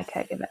my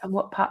caregiver and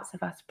what parts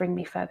of us bring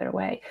me further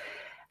away.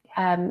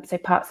 So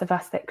parts of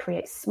us that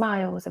create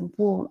smiles and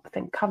warmth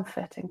and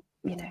comfort and,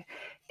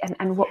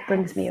 and what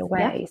brings me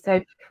away.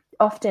 So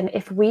often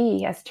if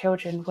we as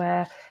children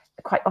were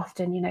quite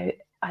often,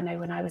 I know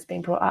when I was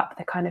being brought up,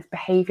 the kind of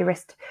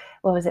behaviorist,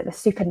 what was it, the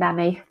super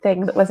nanny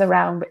thing that was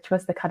around, which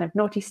was the kind of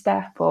naughty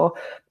step, or,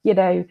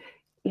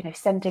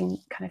 sending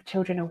kind of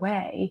children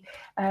away.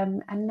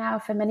 And now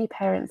for many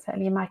parents,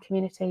 certainly in my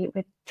community,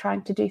 we're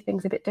trying to do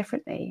things a bit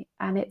differently,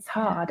 and it's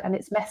hard and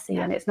it's messy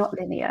and it's not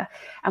linear.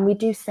 And we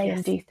do say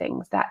and do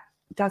things that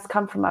does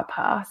come from our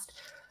past,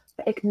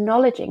 but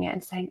acknowledging it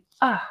and saying,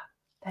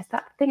 there's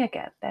that thing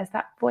again, there's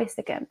that voice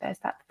again, there's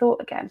that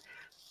thought again.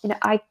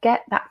 I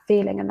get that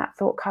feeling and that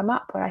thought come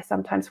up where I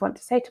sometimes want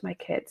to say to my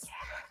kids,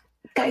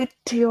 go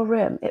to your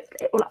room. It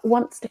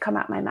wants to come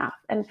out my mouth.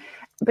 And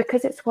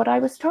because it's what I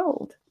was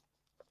told,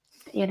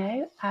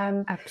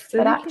 Absolutely.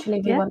 But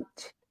actually we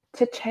want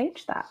to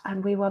change that,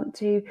 and we want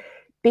to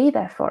be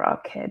there for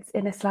our kids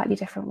in a slightly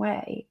different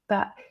way.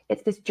 But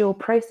it's this dual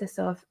process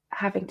of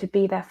having to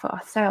be there for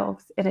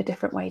ourselves in a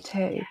different way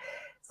too.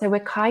 So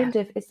we're kind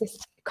of, it's this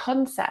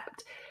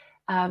concept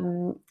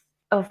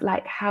of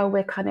like how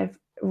we're kind of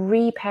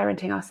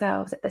reparenting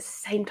ourselves at the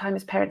same time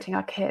as parenting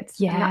our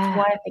kids. And that's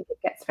why I think it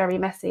gets very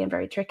messy and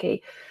very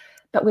tricky,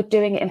 but we're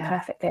doing it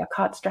imperfectly. I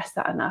can't stress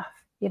that enough,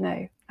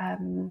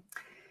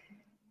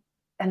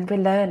 and we're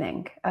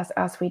learning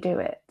as we do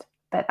it.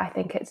 But I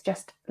think it's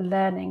just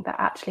learning that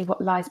actually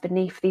what lies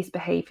beneath these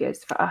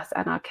behaviors for us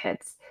and our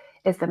kids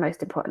is the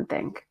most important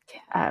thing.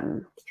 I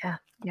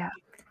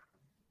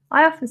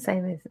often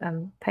say with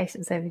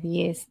patients over the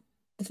years,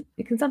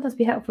 it can sometimes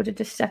be helpful to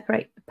just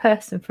separate the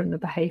person from the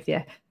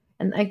behavior.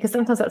 And because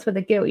sometimes that's where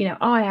the guilt,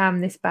 I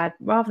am this bad,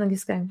 rather than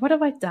just going, what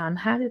have I done?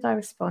 How did I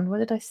respond? What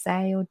did I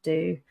say or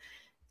do?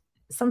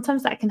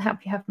 Sometimes that can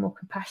help you have more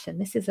compassion.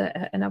 This is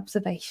an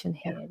observation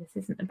here. This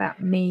isn't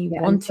about me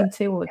wanting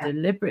to or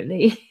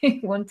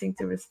deliberately wanting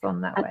to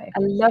respond that way.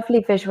 A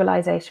lovely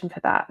visualization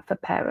for that, for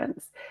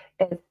parents,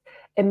 is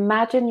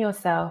imagine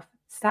yourself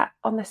sat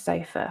on the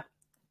sofa,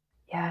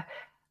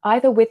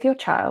 either with your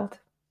child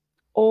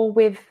or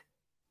with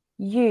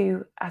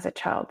you as a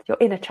child, your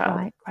inner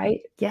child,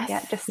 right?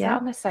 Just sat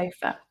on the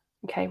sofa,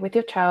 with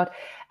your child,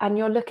 and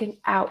you're looking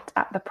out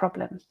at the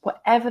problem,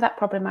 whatever that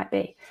problem might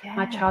be.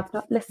 My child's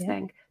not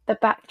listening, the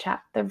back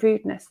chat, the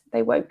rudeness,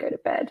 they won't go to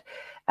bed.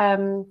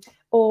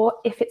 Or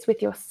if it's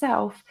with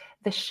yourself,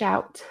 the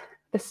shout,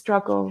 the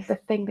struggle, the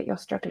thing that you're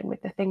struggling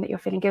with, the thing that you're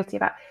feeling guilty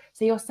about.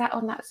 So you're sat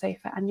on that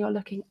sofa and you're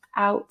looking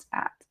out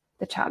at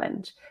the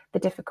challenge, the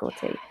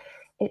difficulty.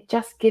 It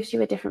just gives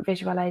you a different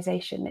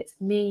visualization. It's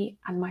me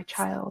and my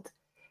child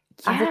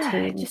as a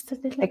team, just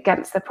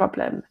against the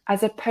problem,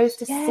 as opposed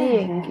to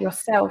seeing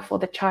yourself or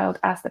the child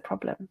as the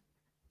problem.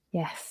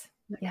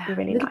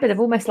 Really a little bit of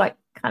almost like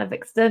kind of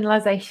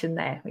externalization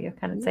there, where you're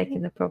kind of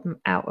taking the problem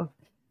out of.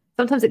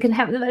 Sometimes it can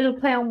help a little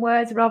play on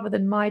words, rather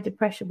than my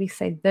depression, we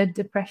say the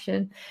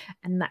depression,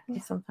 and that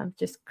can sometimes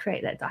just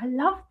create that. I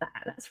love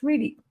that. That's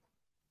really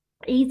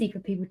easy for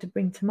people to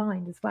bring to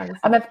mind as well.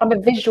 I'm a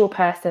visual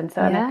person,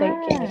 so I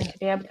think to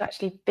be able to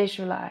actually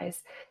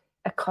visualize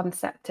a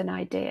concept, an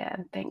idea,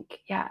 and think,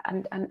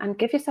 and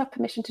give yourself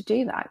permission to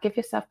do that. Give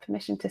yourself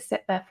permission to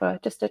sit there for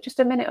just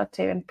a minute or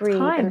two and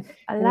breathe and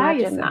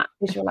imagine that,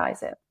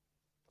 visualize it.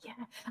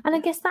 And I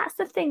guess that's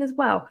the thing as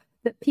well,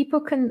 that people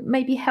can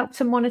maybe help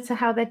to monitor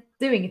how they're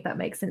doing, if that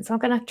makes sense. So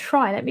I'm going to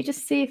try. Let me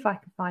just see if I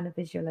can find a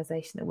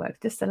visualization that works.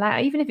 Just allow,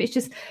 even if it's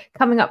just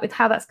coming up with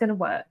how that's going to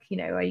work.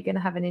 Are you going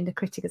to have an inner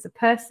critic as a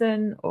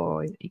person,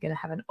 or are you going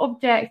to have an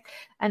object?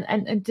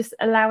 And just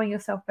allowing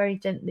yourself very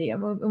gently,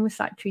 and almost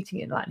like treating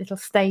it like little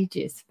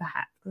stages,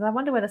 perhaps. Because I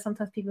wonder whether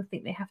sometimes people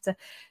think they have to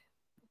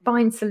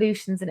find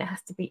solutions and it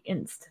has to be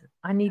instant.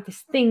 I need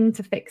this thing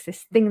to fix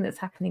this thing that's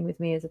happening with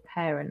me as a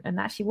parent. And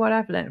actually what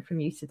I've learned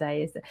from you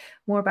today is that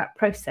more about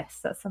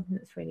process. That's something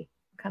that's really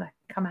kind of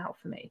come out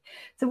for me.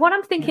 So what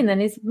I'm thinking then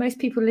is, most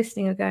people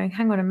listening are going,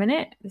 hang on a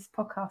minute, this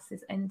podcast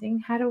is ending.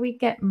 How do we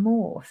get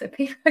more? So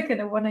people are going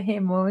to want to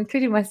hear more,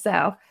 including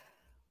myself.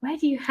 Where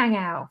do you hang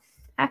out?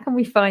 How can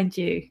we find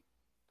you?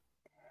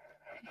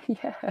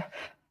 Yeah.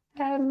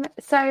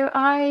 So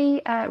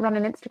I run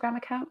an Instagram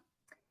account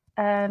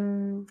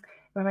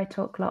where I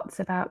talk lots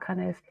about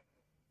kind of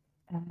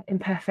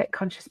imperfect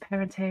conscious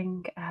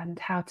parenting and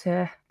how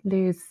to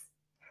lose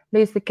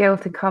the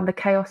guilt and calm the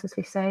chaos, as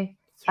we say.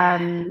 Yeah.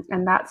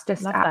 And that's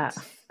just Love at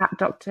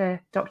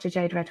that. Dr.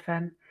 Jade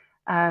Redfern.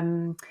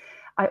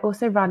 I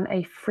also run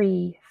a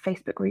free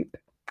Facebook group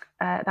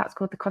that's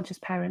called The Conscious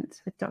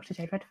Parent with Dr.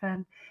 Jade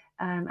Redfern.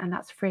 And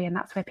that's free, and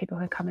that's where people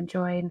can come and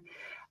join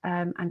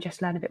and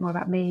just learn a bit more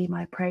about me,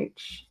 my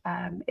approach.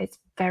 It's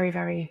very,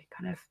 very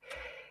kind of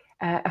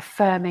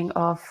affirming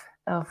of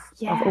all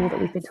that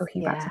we've been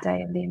talking about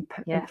today, and the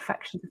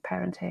imperfections of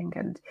parenting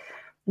and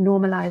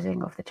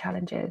normalizing of the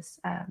challenges.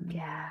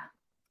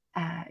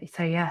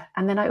 So yeah,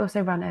 and then I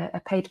also run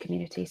a paid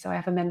community. So I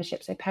have a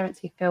membership. So parents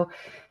who feel,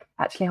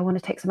 actually, I want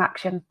to take some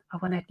action, I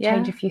want to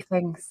change a few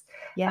things,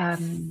 for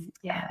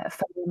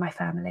my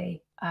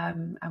family,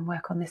 and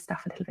work on this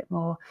stuff a little bit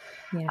more.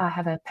 I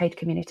have a paid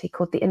community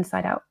called the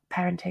Inside Out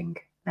Parenting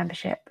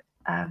membership,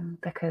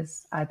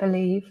 because I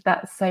believe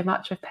that so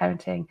much of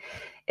parenting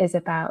is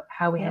about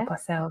how we help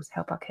ourselves,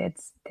 help our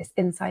kids, this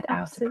inside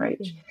out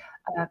approach.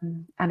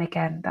 And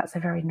again, that's a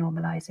very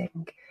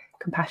normalizing,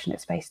 compassionate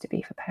space to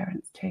be for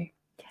parents too.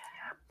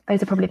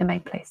 Those are probably the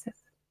main places.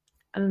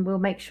 And we'll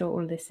make sure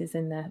all this is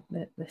in the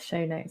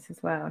show notes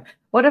as well.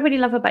 What I really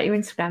love about your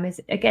Instagram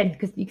is, again,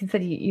 because you can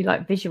say you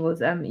like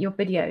visuals, your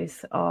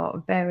videos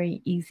are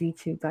very easy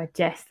to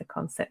digest. The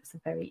concepts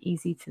are very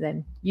easy to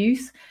then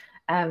use.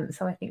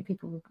 So I think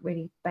people would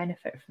really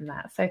benefit from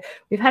that. So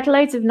we've had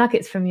loads of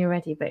nuggets from you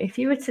already, but if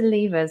you were to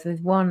leave us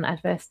with one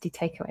adversity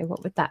takeaway,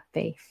 what would that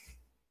be?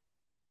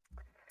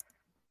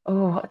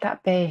 Oh, what would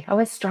that be? I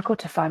always struggle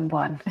to find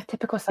one. A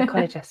typical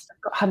psychologist.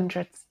 I've got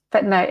hundreds.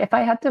 But no, if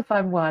I had to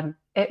find one,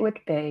 it would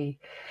be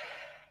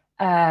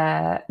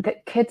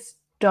that kids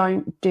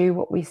don't do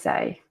what we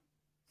say.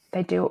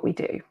 They do what we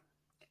do.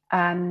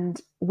 And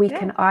we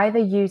can either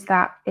use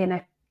that in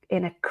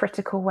a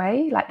critical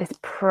way, like this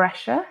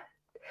pressure,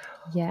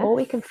 or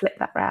we can flip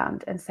that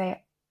round and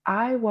say,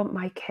 I want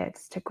my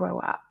kids to grow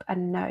up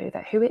and know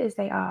that who it is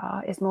they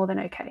are is more than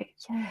okay,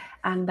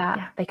 and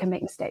that they can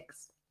make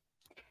mistakes,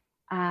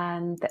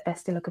 and that they're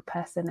still a good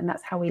person, and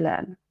that's how we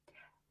learn.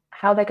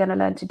 How they're going to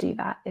learn to do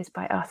that is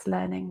by us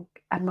learning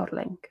and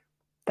modeling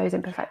those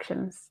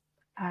imperfections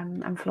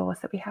and flaws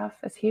that we have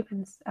as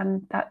humans,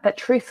 and that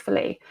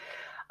truthfully,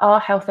 our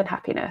health and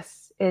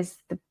happiness is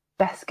the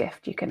best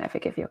gift you can ever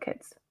give your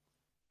kids.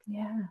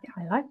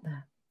 I like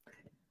that.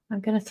 I'm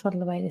going to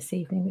toddle away this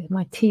evening with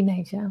my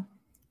teenager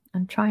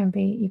and try and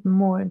be even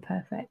more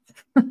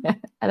imperfect and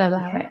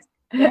allow it.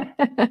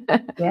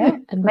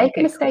 And make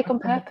a mistake on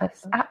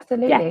purpose.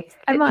 Absolutely.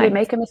 I might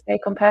make a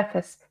mistake on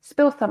purpose,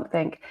 spill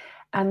something,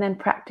 and then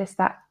practice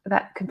that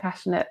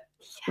compassionate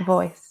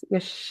voice. You're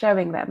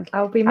showing them.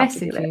 I'll be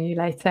messaging you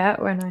later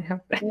when I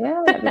have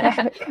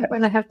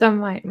when I have done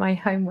my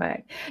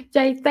homework.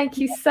 Jade, thank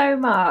you so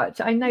much.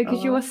 I know,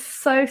 because you are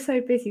so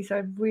busy, so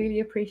I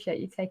really appreciate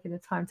you taking the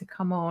time to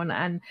come on.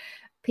 And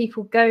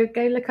people, go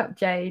look up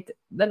Jade.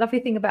 The lovely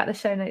thing about the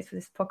show notes for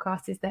this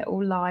podcast is they're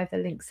all live. The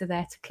links are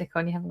there to click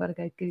on. You haven't got to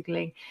go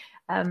Googling.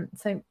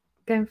 So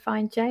go and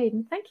find Jade.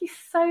 And thank you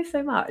so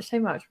much.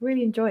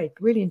 Really enjoyed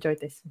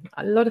this.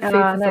 A lot of food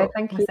for thought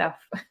thank myself.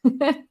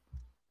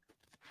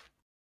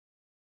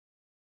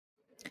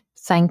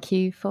 Thank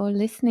you for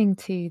listening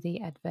to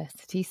the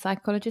Adversity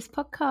Psychologist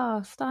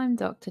podcast. I'm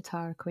Dr.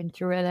 Tara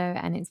Quinterillo,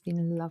 and it's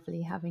been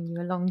lovely having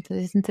you along to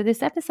listen to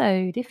this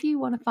episode. If you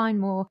want to find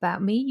more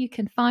about me, you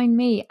can find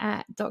me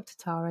at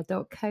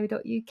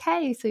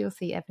drtara.co.uk. So you'll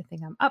see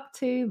everything I'm up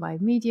to, my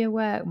media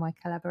work, my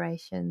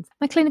collaborations,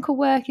 my clinical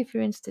work if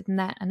you're interested in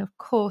that, and of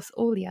course,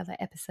 all the other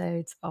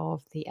episodes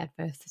of the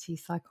Adversity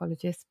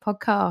Psychologist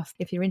podcast.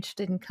 If you're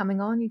interested in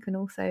coming on, you can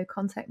also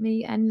contact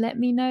me and let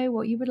me know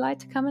what you would like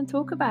to come and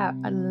talk about.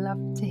 I'd love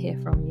to hear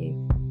from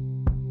you.